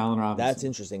going to take Allen Robinson. That's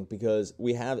interesting because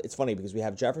it's funny because we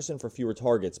have Jefferson for fewer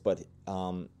targets, but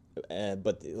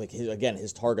like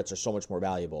his targets are so much more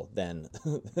valuable than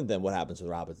than what happens with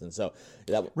Robinson. So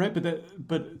right,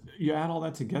 but you add all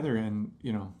that together, and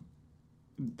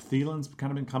Thielen's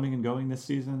kind of been coming and going this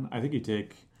season. I think you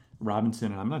take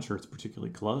Robinson, and I'm not sure it's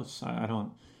particularly close. I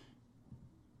don't.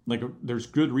 Like, there's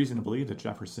good reason to believe that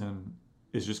Jefferson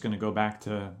is just going to go back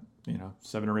to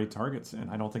 7 or 8 targets, and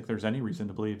I don't think there's any reason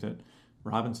to believe that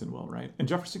Robinson will, right? And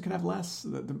Jefferson could have less.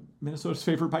 The Minnesota's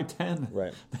favored by 10.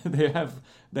 Right. They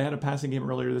had a passing game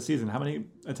earlier this season. How many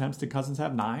attempts did Cousins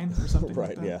have? 9 or something? Right.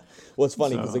 Like that? Yeah. Well, it's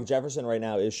funny because Jefferson right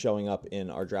now is showing up in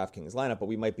our DraftKings lineup, but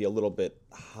we might be a little bit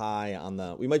high on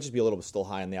we might just be a little bit still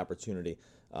high on the opportunity.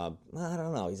 I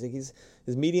don't know.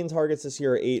 His median targets this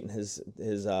year are 8, and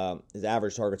his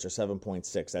average targets are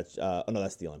 7.6. That's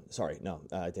that's Thielen. Sorry, no,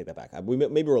 I take that back.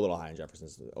 Maybe we're a little high on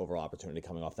Jefferson's overall opportunity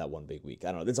coming off that one big week.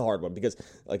 I don't know. It's a hard one because,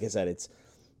 like I said,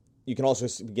 you can also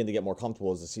begin to get more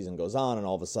comfortable as the season goes on, and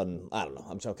all of a sudden, I don't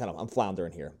know. I'm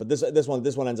floundering here. But this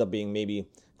one ends up being maybe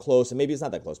close, and maybe it's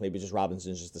not that close. Maybe just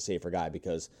Robinson's just the safer guy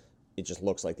because it just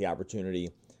looks like the opportunity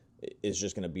is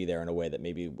just going to be there in a way that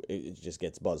maybe it just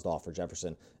gets buzzed off for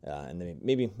Jefferson, and then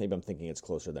maybe I'm thinking it's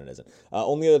closer than it isn't.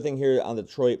 Only other thing here on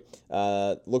Detroit,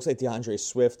 looks like DeAndre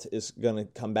Swift is going to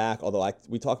come back. Although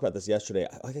we talked about this yesterday,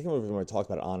 I can't remember if we talked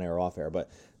about it on air or off air, but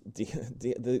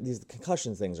these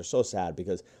concussion things are so sad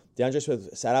because DeAndre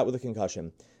Swift sat out with a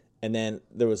concussion. And then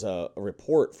there was a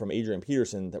report from Adrian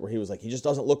Peterson where he was like, he just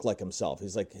doesn't look like himself.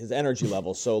 He's like, his energy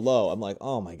level's so low. I'm like,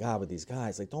 oh my God, with these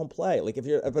guys, like, don't play. Like,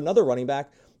 if another running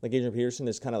back like Adrian Peterson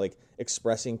is kind of like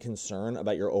expressing concern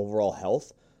about your overall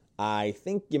health, I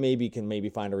think you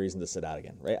can find a reason to sit out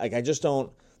again, right? Like, I just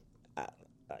don't.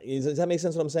 Does that make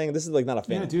sense what I'm saying? This is like not a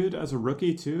fan. Yeah, dude, as a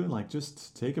rookie too, like,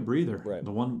 just take a breather. Right.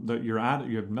 The one that you're at,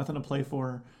 you have nothing to play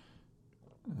for.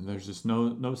 There's just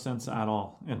no sense at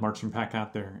all in marching back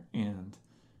out there and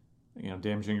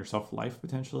damaging yourself life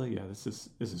potentially. Yeah, this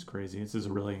is crazy.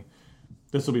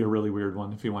 This will be a really weird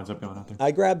one if he winds up going out there.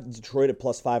 I grabbed Detroit at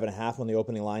 +5.5 when the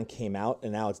opening line came out,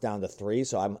 and now it's down to 3.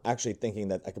 So I'm actually thinking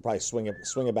that I could probably swing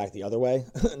it back the other way.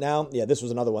 Now, yeah, this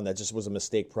was another one that just was a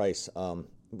mistake price.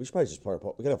 We should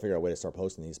probably we got to figure out a way to start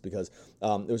posting these because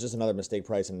it was just another mistake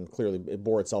price, and clearly it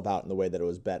bore itself out in the way that it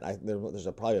was bet. There's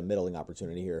probably a middling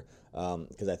opportunity here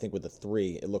because I think with the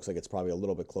 3, it looks like it's probably a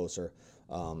little bit closer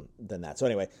than that. So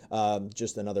anyway,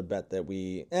 just another bet that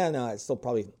they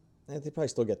probably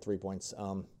still get 3 points,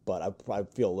 but I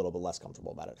feel a little bit less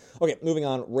comfortable about it. Okay, moving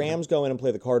on. Rams go in and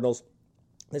play the Cardinals.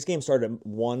 This game started at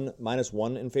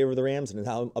 -1 in favor of the Rams, and it's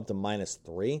now up to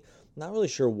 -3. Not really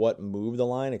sure what moved the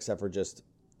line except for just.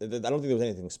 I don't think there was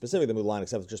anything specific that moved the line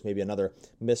except for just maybe another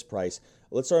misprice.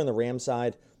 Let's start on the Rams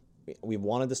side. we've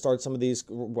wanted to start some of these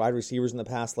wide receivers in the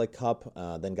past, like Kupp.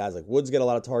 Then guys like Woods get a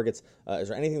lot of targets. Is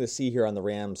there anything to see here on the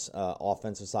Rams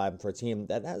offensive side for a team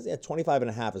that has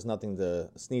 25.5 is nothing to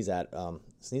sneeze at?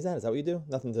 Sneeze at? Is that what you do?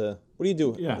 Nothing to. What do you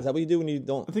do? Yeah. Is that what you do when you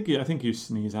don't? I think you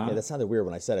sneeze out. Yeah, that sounded weird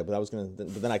when I said it,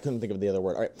 but then I couldn't think of the other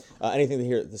word. All right. Anything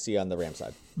to see on the Rams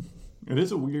side? It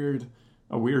is a weird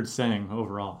saying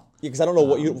overall. Yeah, because I don't know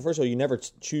what you. First of all, you never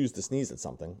choose to sneeze at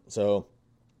something, so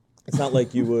it's not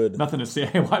like you would. Nothing to say.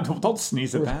 Hey, don't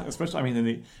sneeze at that. Especially, I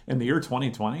mean, in the year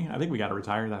 2020, I think we got to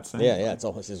retire that saying. Yeah. It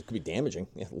could be damaging.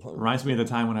 Yeah. Reminds me of the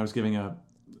time when I was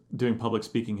doing public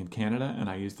speaking in Canada, and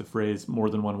I used the phrase "more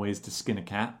than one ways to skin a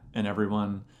cat," and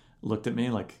everyone looked at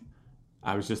me like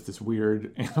I was just this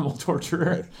weird animal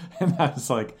torturer, right. And I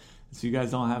was like, "So you guys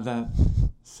don't have that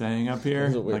saying up here,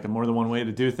 like a more than one way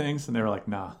to do things?" And they were like,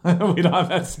 "No, we don't have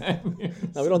that saying here."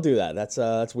 No, we don't do that.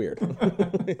 That's weird.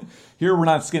 Here we're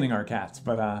not skinning our cats,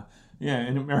 but yeah,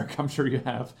 in America I'm sure you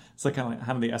have. It's like kind of like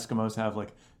how do the Eskimos have like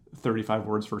 35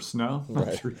 words for snow? Right.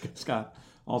 I'm sure you guys got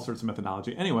all sorts of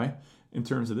methodology. Anyway, in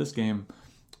terms of this game,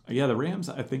 yeah, the Rams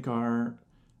I think are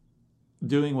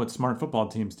doing what smart football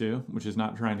teams do, which is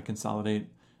not trying to consolidate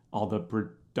all the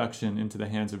production into the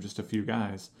hands of just a few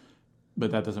guys.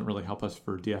 But that doesn't really help us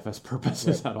for DFS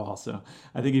purposes at all. So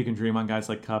I think you can dream on guys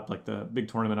like Kupp, like the big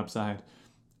tournament upside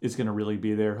is going to really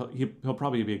be there. He'll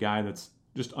probably be a guy that's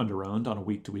just under-owned on a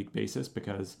week-to-week basis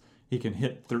because he can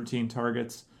hit 13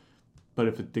 targets, but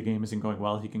if the game isn't going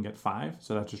well, he can get 5.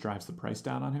 So that just drives the price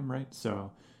down on him, right?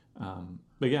 So,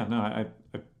 but yeah, no, I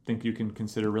think you can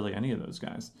consider really any of those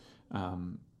guys.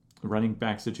 The running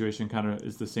back situation kind of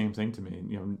is the same thing to me.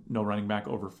 No running back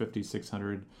over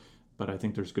 5,600. But I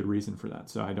think there's good reason for that.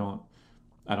 So I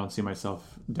don't see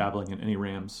myself dabbling in any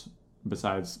Rams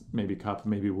besides maybe Kupp,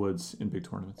 maybe Woods in big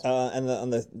tournaments. And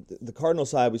on the Cardinal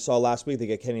side, we saw last week they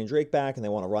get Kenyon Drake back and they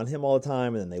want to run him all the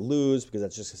time, and then they lose because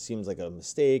that just seems like a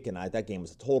mistake. And that game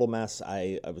was a total mess.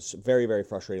 I was very, very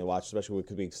frustrated to watch, especially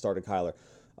because we started Kyler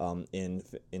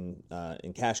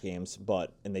in cash games,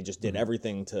 and they just did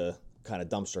everything to kind of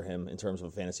dumpster him in terms of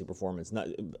a fantasy performance, not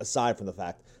aside from the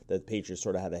fact that the Patriots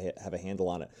sort of had to have a handle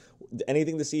on it.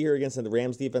 Anything to see here against the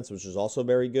Rams defense, which is also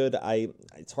very good.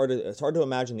 It's hard to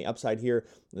imagine the upside here.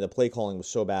 The play calling was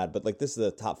so bad, but like this is the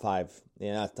top 5,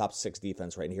 top 6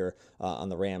 defense right here on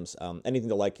the Rams. Anything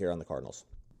to like here on the Cardinals?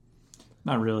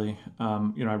 Not really.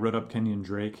 I wrote up Kenyon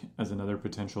Drake as another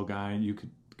potential guy you could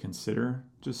consider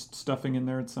just stuffing in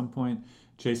there at some point.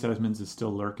 Chase Edmonds is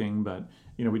still lurking, but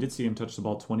we did see him touch the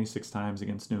ball 26 times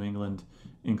against New England,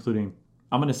 including,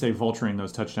 I'm going to say, vulturing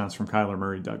those touchdowns from Kyler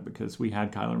Murray, Doug, because we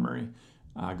had Kyler Murray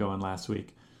going last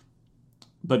week.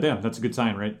 But yeah, that's a good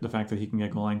sign, right? The fact that he can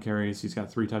get goal line carries. He's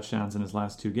got 3 touchdowns in his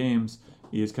last 2 games.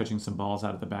 He is catching some balls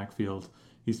out of the backfield.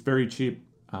 He's very cheap.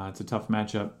 It's a tough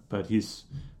matchup, but he's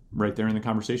right there in the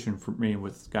conversation for me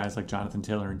with guys like Jonathan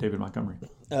Taylor and David Montgomery.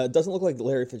 It doesn't look like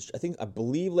Larry Fitzgerald. I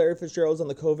believe Larry Fitzgerald's on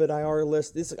the COVID IR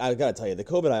list. I got to tell you, the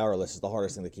COVID IR list is the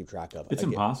hardest thing to keep track of. It's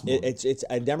impossible.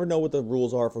 I never know what the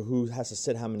rules are for who has to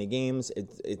sit how many games.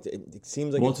 It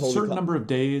seems like it's a certain number of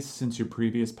days since your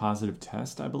previous positive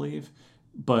test, I believe,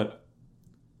 but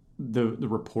the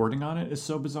reporting on it is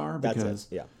so bizarre because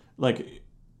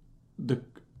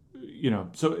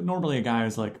so normally a guy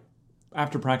is like,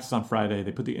 after practice on Friday,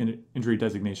 they put the injury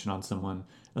designation on someone.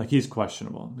 Like, he's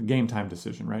questionable. The game time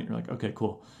decision, right? You're like, okay,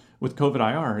 cool. With COVID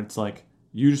IR, it's like,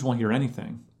 you just won't hear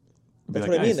anything. That's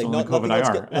what I mean. Still in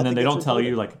COVID IR. And then they don't tell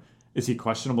you, like, is he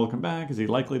questionable to come back? Is he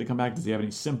likely to come back? Does he have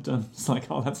any symptoms? Like,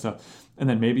 all that stuff. And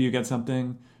then maybe you get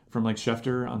something from, like,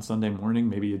 Schefter on Sunday morning.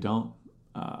 Maybe you don't.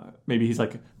 Maybe he's,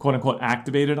 like, quote-unquote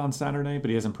activated on Saturday, but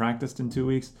he hasn't practiced in 2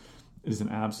 weeks. It is an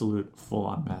absolute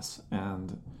full-on mess.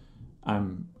 And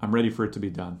I'm ready for it to be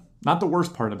done. Not the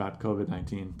worst part about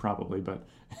COVID-19, probably, but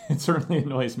it certainly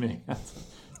annoys me. I'll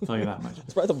tell you that much.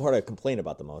 It's probably the part I complain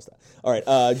about the most. All right,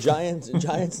 Giants and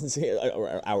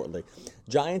outwardly,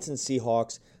 Giants and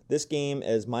Seahawks. This game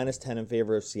is -10 in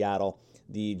favor of Seattle.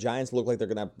 The Giants look like they're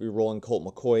going to be rolling Colt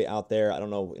McCoy out there. I don't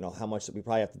know, how much we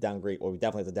probably have to downgrade, or we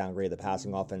definitely have to downgrade the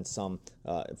passing offense some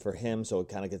for him. So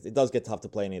it does get tough to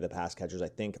play any of the pass catchers, I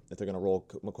think, if they're going to roll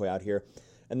McCoy out here.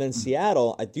 And then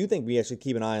Seattle, I do think we actually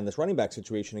keep an eye on this running back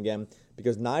situation again,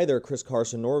 because neither Chris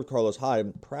Carson nor Carlos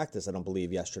Hyde practiced, I don't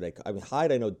believe, yesterday. I mean,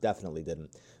 Hyde I know definitely didn't,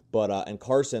 but and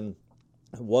Carson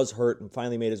was hurt and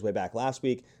finally made his way back last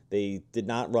week. They did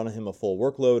not run him a full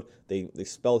workload. They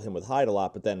spelled him with Hyde a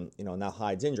lot, but then now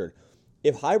Hyde's injured.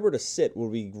 If Hyde were to sit,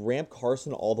 would we ramp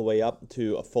Carson all the way up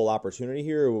to a full opportunity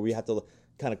here, or would we have to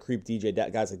kind of creep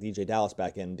guys like DJ Dallas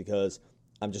back in? Because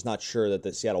I'm just not sure that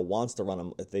the Seattle wants to run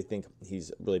him if they think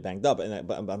he's really banged up.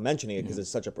 But I'm mentioning it because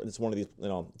it's one of these,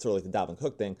 sort of like the Dalvin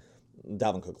Cook thing,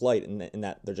 Dalvin Cook light, in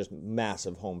that they're just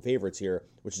massive home favorites here,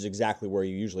 which is exactly where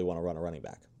you usually want to run a running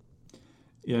back.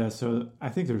 Yeah, so I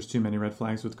think there's too many red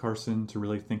flags with Carson to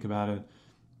really think about it.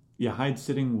 Yeah, Hyde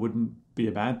sitting wouldn't be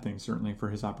a bad thing, certainly, for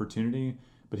his opportunity,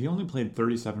 but he only played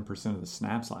 37% of the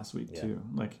snaps last week, too.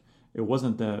 Like, it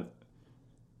wasn't that,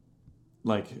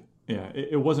 like,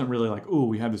 it wasn't really like, ooh,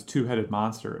 we have this two-headed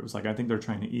monster. It was like, I think they're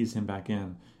trying to ease him back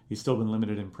in. He's still been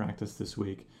limited in practice this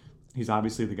week. He's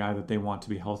obviously the guy that they want to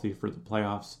be healthy for the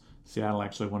playoffs. Seattle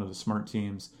actually one of the smart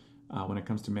teams when it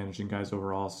comes to managing guys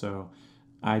overall, so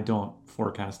I don't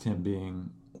forecast him being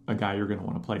a guy you're going to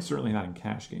want to play, certainly not in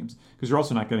cash games, because you're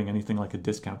also not getting anything like a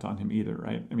discount on him either,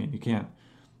 right? I mean, you can't.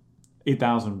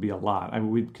 8,000 would be a lot. I mean,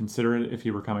 we'd consider it if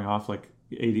he were coming off like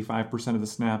 85% of the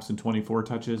snaps and 24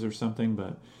 touches or something,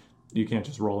 but you can't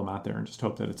just roll him out there and just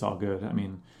hope that it's all good. I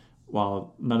mean,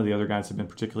 while none of the other guys have been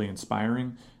particularly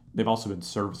inspiring, they've also been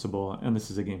serviceable, and this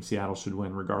is a game Seattle should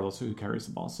win regardless of who carries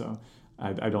the ball. So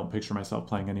I don't picture myself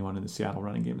playing anyone in the Seattle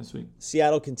running game this week.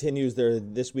 Seattle continues their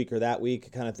this week or that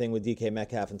week kind of thing with DK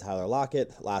Metcalf and Tyler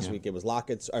Lockett. Last week it was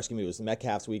it was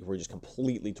Metcalf's week where he just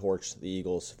completely torched the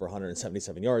Eagles for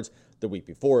 177 yards. The week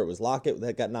before it was Lockett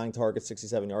that got 9 targets,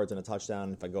 67 yards, and a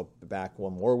touchdown. If I go back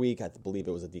one more week, I believe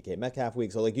it was a DK Metcalf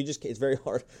week. So it's very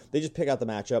hard. They just pick out the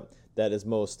matchup that is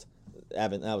most.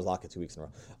 That was Lockett 2 weeks in a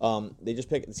row. They just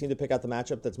seem to pick out the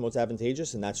matchup that's most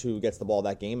advantageous, and that's who gets the ball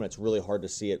that game. And it's really hard to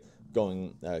see it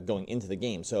going into the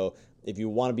game. So if you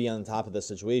want to be on top of the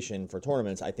situation for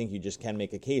tournaments, I think you just can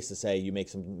make a case to say you make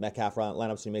some Metcalf lineups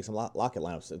and you make some Lockett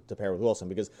lineups to pair with Wilson,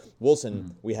 because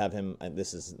Wilson, we have him, and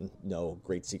this is no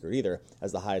great secret either,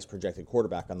 as the highest projected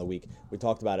quarterback on the week. We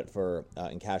talked about it for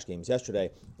in cash games yesterday,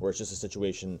 where it's just a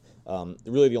situation.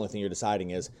 Really, the only thing you're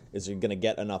deciding is you're going to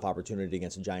get enough opportunity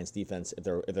against a Giants defense if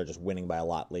they're just winning by a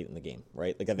lot late in the game,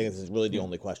 right? Like, I think this is really the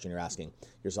only question you're asking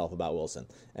yourself about Wilson,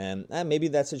 and maybe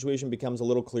that situation becomes a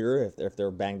little clearer if they're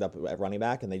banged up at running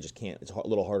back and they just can't. It's a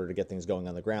little harder to get things going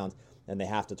on the ground, and they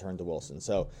have to turn to Wilson.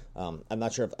 So I'm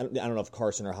not sure I don't know if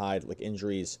Carson or Hyde, like,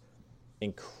 injuries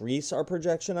increase our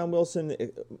projection on Wilson,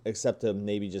 except to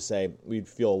maybe just say we'd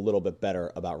feel a little bit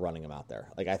better about running him out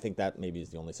there. Like, I think that maybe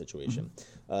is the only situation.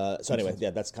 So anyway,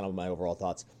 that's kind of my overall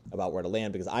thoughts about where to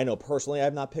land, because I know personally I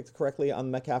have not picked correctly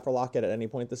on Metcalf or Lockett at any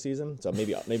point this season. So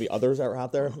maybe others are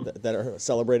out there that are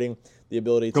celebrating the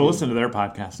ability to go listen to their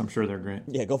podcast. I'm sure they're great.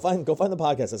 Yeah, go find the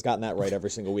podcast that's gotten that right every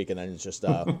single week, and then just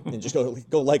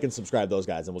go like and subscribe those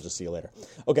guys, and we'll just see you later.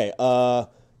 Okay.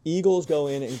 Eagles go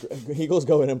in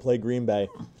and play Green Bay.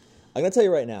 I'm going to tell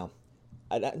you right now,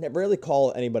 I rarely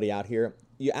call anybody out here.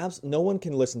 No one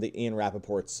can listen to Ian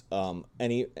Rappaport's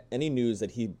any news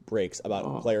that he breaks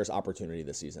about players' opportunity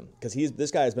this season, because this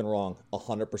guy has been wrong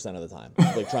 100% of the time,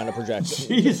 like trying to project.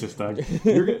 Jesus, Doug.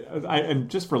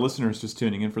 And just for listeners just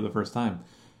tuning in for the first time,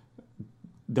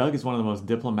 Doug is one of the most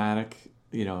diplomatic,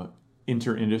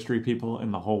 inter-industry people in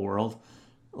the whole world.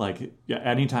 Like,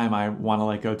 anytime I want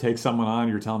to go take someone on,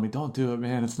 you're telling me, don't do it,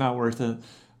 man. It's not worth it.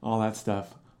 All that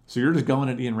stuff. So you're just going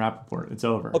at Ian Rappaport. It's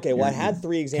over. Okay, well, I had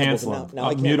 3 examples. Cancel him. Now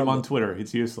I can't mute him on Twitter.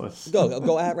 It's useless.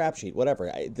 Go at Rap Sheet,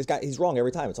 whatever. This guy, he's wrong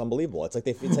every time. It's unbelievable. It's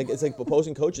like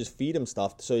opposing coaches feed him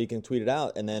stuff so he can tweet it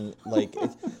out, and then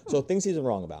so things he's been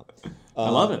wrong about. I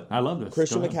love it. I love this.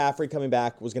 Christian McCaffrey coming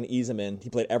back was going to ease him in. He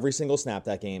played every single snap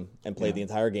that game and played the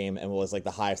entire game and was like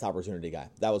the highest opportunity guy.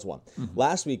 That was one. Mm-hmm.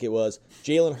 Last week it was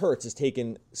Jalen Hurts is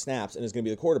taking snaps and is going to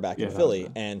be the quarterback in Philly,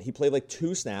 and he played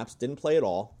 2 snaps, didn't play at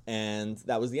all, and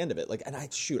that was the end of it.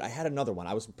 I had another one.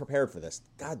 I was prepared for this.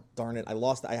 God darn it!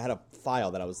 I had a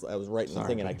file that I was writing the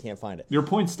thing, and I can't find it. Your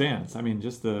point stands. I mean,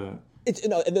 just the.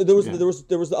 There was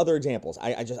the other examples.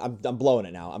 I'm blowing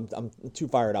it now. I'm too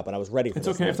fired up, and I was ready for It's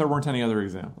this. Okay if there weren't any other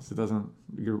examples. It doesn't.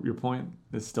 Your point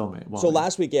is still made. So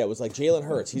last week, it was like Jalen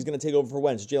Hurts. He's going to take over for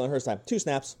Wentz. Jalen Hurts time. 2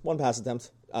 snaps, 1 pass attempt.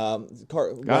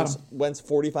 Wentz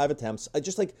 45 attempts.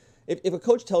 If a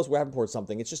coach tells Rappaport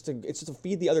something, it's just to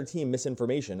feed the other team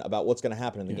misinformation about what's going to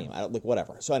happen in the game.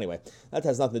 Whatever. So anyway, that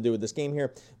has nothing to do with this game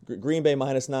here. Green Bay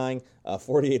 -9,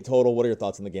 48 total. What are your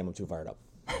thoughts on the game? I'm too fired up.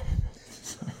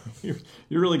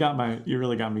 You really got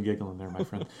me giggling there, my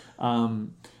friend.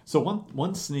 So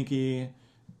one sneaky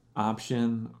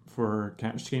option for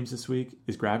cash games this week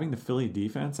is grabbing the Philly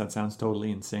defense. That sounds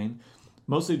totally insane,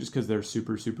 mostly just because they're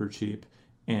super, super cheap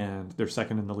and they're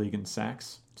second in the league in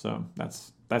sacks. So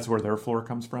that's where their floor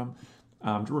comes from.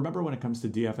 Remember, when it comes to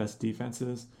DFS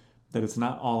defenses, that it's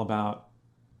not all about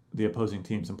the opposing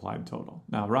team's implied total.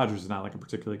 Now, Rodgers is not a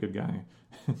particularly good guy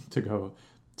to go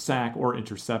sack or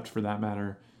intercept for that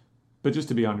matter. But just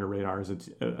to be on your radar as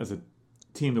a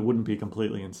team that wouldn't be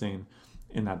completely insane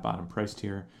in that bottom price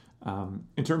tier.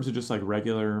 In terms of just like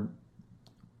regular,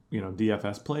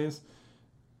 DFS plays,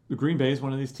 Green Bay is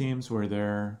one of these teams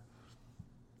where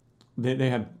they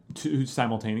have two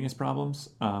simultaneous problems.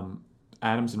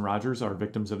 Adams and Rodgers are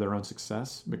victims of their own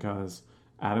success because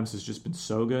Adams has just been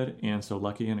so good and so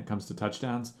lucky when it comes to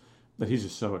touchdowns that he's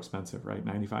just so expensive, right?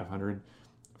 $9,500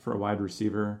 for a wide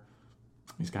receiver.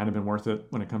 He's kind of been worth it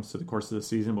when it comes to the course of the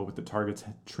season, but with the targets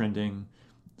trending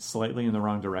slightly in the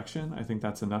wrong direction, I think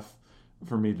that's enough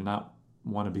for me to not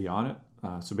want to be on it.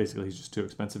 So basically, he's just too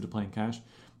expensive to play in cash.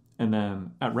 And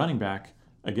then at running back,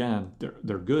 again,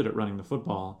 they're good at running the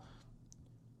football,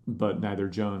 but neither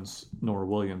Jones nor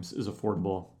Williams is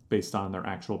affordable based on their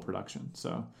actual production.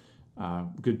 So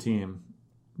good team,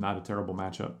 not a terrible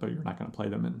matchup, but you're not going to play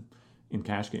them in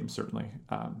cash games, certainly.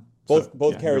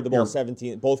 Both carried the ball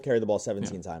 17. Both carried the ball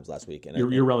 17 times last week. And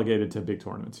you're relegated to big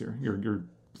tournaments here. You're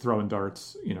throwing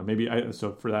darts.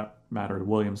 So for that matter,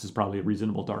 Williams is probably a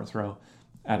reasonable dart throw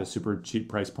at a super cheap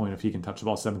price point. If he can touch the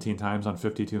ball 17 times on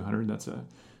 5,200, that's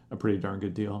a pretty darn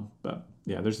good deal. But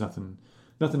yeah, there's nothing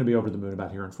to be over the moon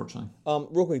about here, unfortunately.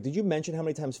 Real quick, did you mention how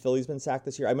many times Philly's been sacked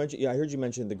this year? I heard you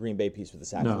mention the Green Bay piece with the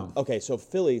sacks. No. Okay, so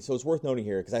Philly. So it's worth noting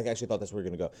here because I actually thought that's where we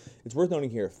were going to go. It's worth noting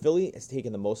here. Philly has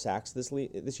taken the most sacks this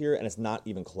year, and it's not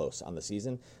even close on the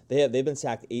season. They've been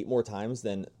sacked 8 more times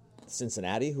than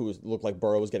Cincinnati, who looked like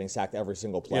Burrow was getting sacked every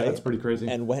single play. Yeah, that's pretty crazy.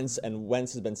 And Wentz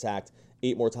has been sacked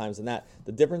 8 more times than that.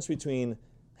 The difference between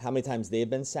how many times they've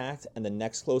been sacked and the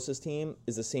next closest team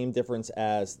is the same difference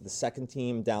as the second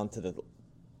team down to the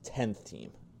 10th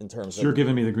team in terms of... You're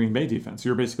giving me the Green Bay defense.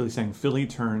 You're basically saying Philly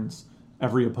turns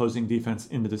every opposing defense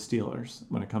into the Steelers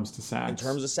when it comes to sacks. In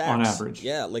terms of sacks. On average.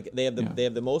 Yeah, like they have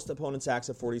the most opponent sacks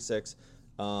at 46,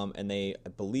 and they, I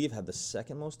believe, have the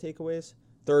second most takeaways.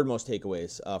 Third most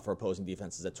takeaways for opposing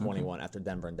defenses at 21 after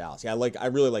Denver and Dallas. Yeah, I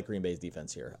really like Green Bay's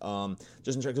defense here.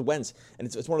 Just in terms of Wentz, and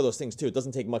it's one of those things too. It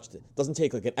doesn't take much. Doesn't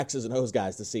take like an X's and O's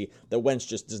guys to see that Wentz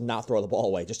just does not throw the ball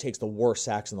away. Just takes the worst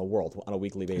sacks in the world on a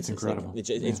weekly basis. It's incredible.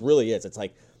 It really is. It's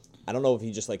like, I don't know if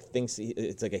he just like thinks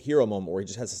it's like a hero moment where he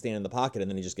just has to stand in the pocket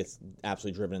and then he just gets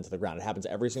absolutely driven into the ground. It happens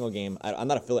every single game. I'm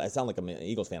not a Philly. I sound like I'm an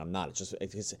Eagles fan. I'm not.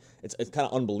 It's kind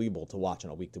of unbelievable to watch on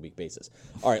a week-to-week basis.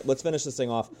 All right, let's finish this thing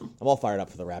off. I'm all fired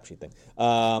up for the rap sheet thing.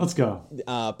 Let's go.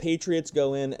 Patriots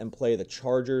go in and play the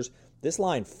Chargers. This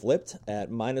line flipped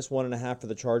at -1.5 for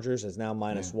the Chargers. Is now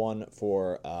 -1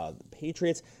 for the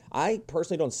Patriots. I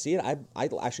personally don't see it. I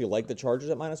actually like the Chargers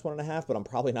at -1.5, but I'm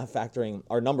probably not factoring.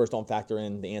 Our numbers don't factor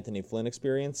in the Anthony Flynn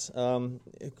experience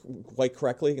quite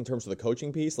correctly in terms of the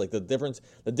coaching piece. Like the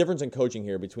difference in coaching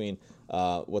here between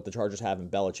what the Chargers have and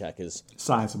Belichick is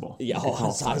sizable. Yeah,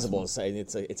 sizable.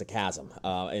 It's a chasm.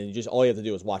 And all you have to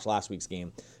do is watch last week's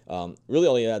game. Really,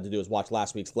 all you had to do is watch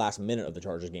last week's last minute of the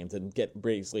Chargers game to get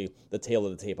basically the tail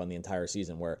of the tape on the entire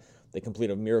season, where they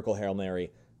complete a miracle Hail Mary,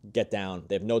 get down,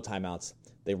 they have no timeouts,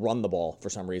 they run the ball for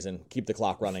some reason, keep the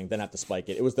clock running, then have to spike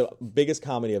it. It was the biggest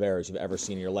comedy of errors you've ever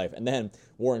seen in your life. And then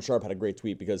Warren Sharp had a great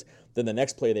tweet because then the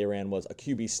next play they ran was a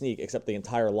QB sneak, except the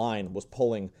entire line was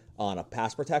pulling on a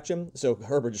pass protection. So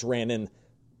Herbert just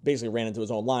basically ran into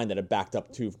his own line that had backed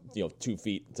up 2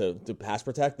 feet to pass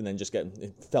protect, and then just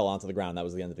fell onto the ground. That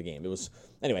was the end of the game. It was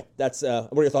anyway. That's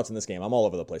what are your thoughts on this game? I'm all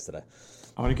over the place today.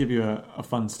 I want to give you a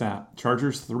fun stat.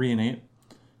 Chargers 3-8,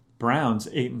 Browns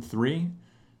 8-3.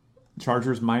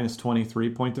 Chargers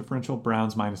 -23 point differential,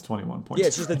 Browns -21 points. Yeah,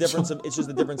 it's just the difference.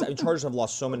 I mean, Chargers have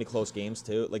lost so many close games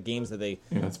too, like games that they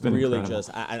it's been really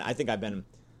incredible. I think I've been.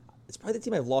 It's probably the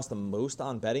team I've lost the most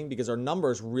on betting because our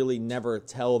numbers really never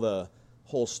tell the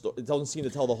whole story. It doesn't seem to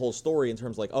tell the whole story in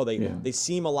terms of like, they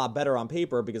seem a lot better on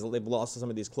paper because they've lost to some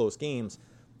of these close games.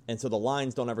 And so the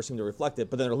lines don't ever seem to reflect it,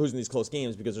 but then they're losing these close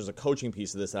games because there's a coaching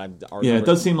piece of this that it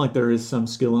does seem like there is some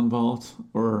skill involved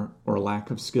or lack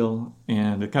of skill,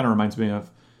 and it kind of reminds me of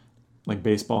like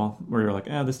baseball, where you're like,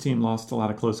 this team lost a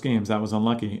lot of close games, that was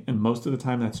unlucky, and most of the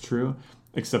time that's true,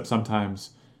 except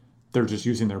sometimes they're just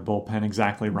using their bullpen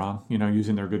exactly wrong,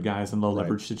 using their good guys in low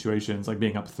leverage situations, like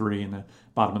being up 3 in the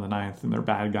bottom of the 9th, and they're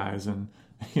bad guys, and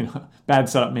bad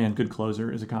setup man, good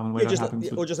closer is a common way that happens.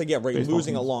 Or just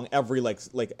losing along every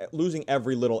losing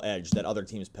every little edge that other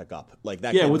teams pick up, like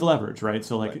that. Yeah, with leverage, right?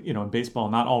 So in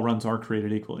baseball, not all runs are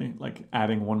created equally. Like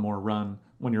adding one more run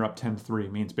when you're up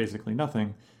 10-3 means basically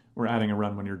nothing. Or adding a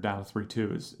run when you're down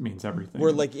 3-2 means everything.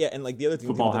 And the other thing,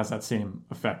 football has that same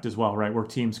effect as well, right? Where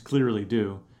teams clearly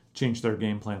do change their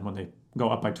game plan when they go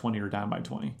up by 20 or down by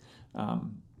 20.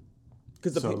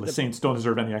 The Saints don't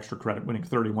deserve any extra credit winning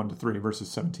 31-3 versus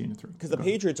 17-3. Because the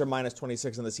Patriots are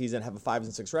 -26 in the season, have a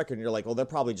 5-6 record, and you're like, well, they're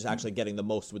probably just actually getting the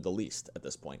most with the least at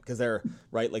this point because they're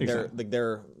right, like exactly.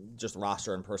 just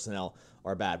roster and personnel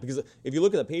are bad. Because if you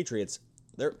look at the Patriots,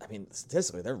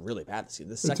 statistically, they're really bad this year.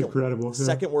 The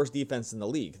second worst defense in the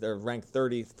league. They're ranked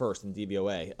 31st in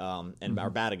DVOA, and are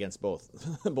bad against both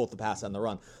the pass and the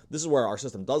run. This is where our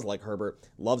system does like Herbert,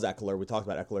 loves Eckler. We talked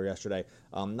about Eckler yesterday.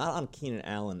 Not on Keenan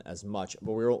Allen as much,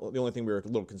 but the only thing we were a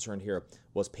little concerned here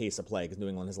was pace of play, because New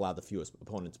England has allowed the fewest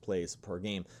opponents' plays per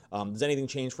game. Does anything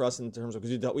change for us in terms of,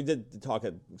 because we did talk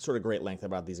at sort of great length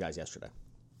about these guys yesterday?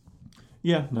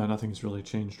 Yeah, no, nothing's really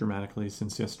changed dramatically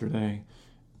since yesterday.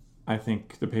 I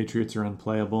think the Patriots are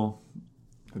unplayable.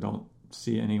 I don't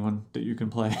see anyone that you can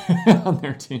play on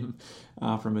their team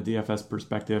from a DFS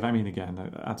perspective. I mean,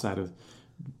 again, outside of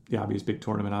the obvious big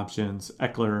tournament options,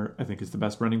 Eckler, I think, is the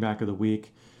best running back of the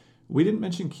week. We didn't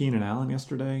mention Keenan Allen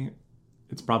yesterday.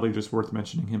 It's probably just worth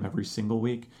mentioning him every single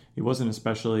week. He wasn't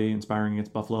especially inspiring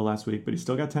against Buffalo last week, but he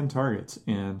still got 10 targets.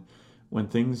 And when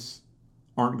things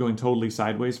aren't going totally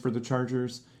sideways for the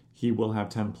Chargers, he will have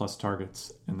 10 plus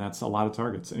targets, and that's a lot of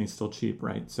targets, and he's still cheap,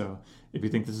 right? So if you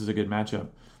think this is a good matchup,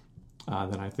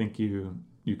 then I think you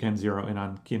can zero in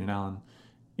on Keenan Allen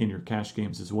in your cash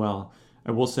games as well.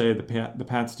 I will say the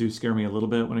Pats do scare me a little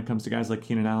bit when it comes to guys like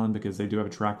Keenan Allen, because they do have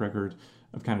a track record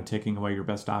of kind of taking away your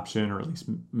best option, or at least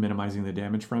minimizing the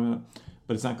damage from it.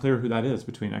 But it's not clear who that is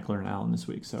between Eckler and Allen this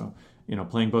week. So,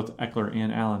 playing both Eckler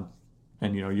and Allen,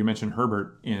 and you mentioned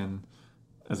Herbert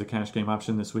as a cash game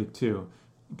option this week too.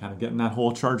 Kind of getting that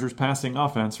whole Chargers passing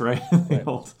offense, right? the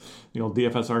old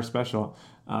DFSR special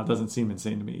doesn't seem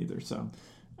insane to me either. So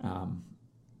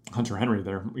Hunter Henry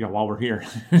there, while we're here,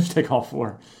 take all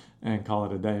 4 and call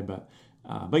it a day. But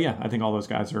yeah, I think all those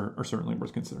guys are certainly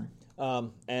worth considering.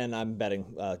 And I'm betting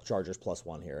Chargers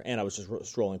 +1 here. And I was just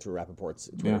scrolling through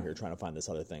Rappaport's Twitter here trying to find this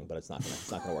other thing, but it's not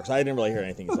gonna work. So I didn't really hear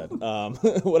anything you said.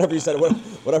 Whatever you said about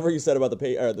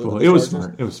the cool. It was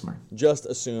smart. It was smart. Just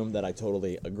assume that I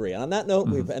totally agree. And on that note,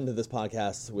 we've ended this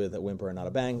podcast with a whimper and not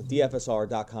a bang.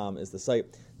 DFSR.com is the site.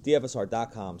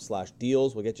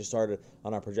 DFSR.com/deals will get you started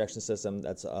on our projection system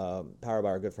that's powered by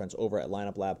our good friends over at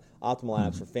Lineup Lab. Optimal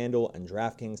lineups for FanDuel and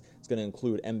DraftKings. It's going to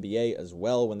include NBA as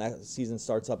well when that season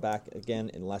starts up back again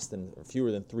in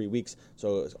fewer than 3 weeks.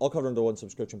 So it's all covered under one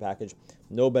subscription package.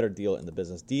 No better deal in the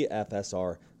business.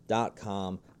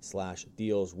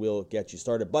 DFSR.com/deals will get you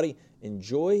started. Buddy,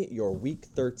 enjoy your Week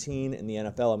 13 in the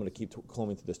NFL. I'm going to keep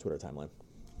combing through this Twitter timeline.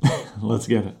 Let's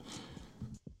get it.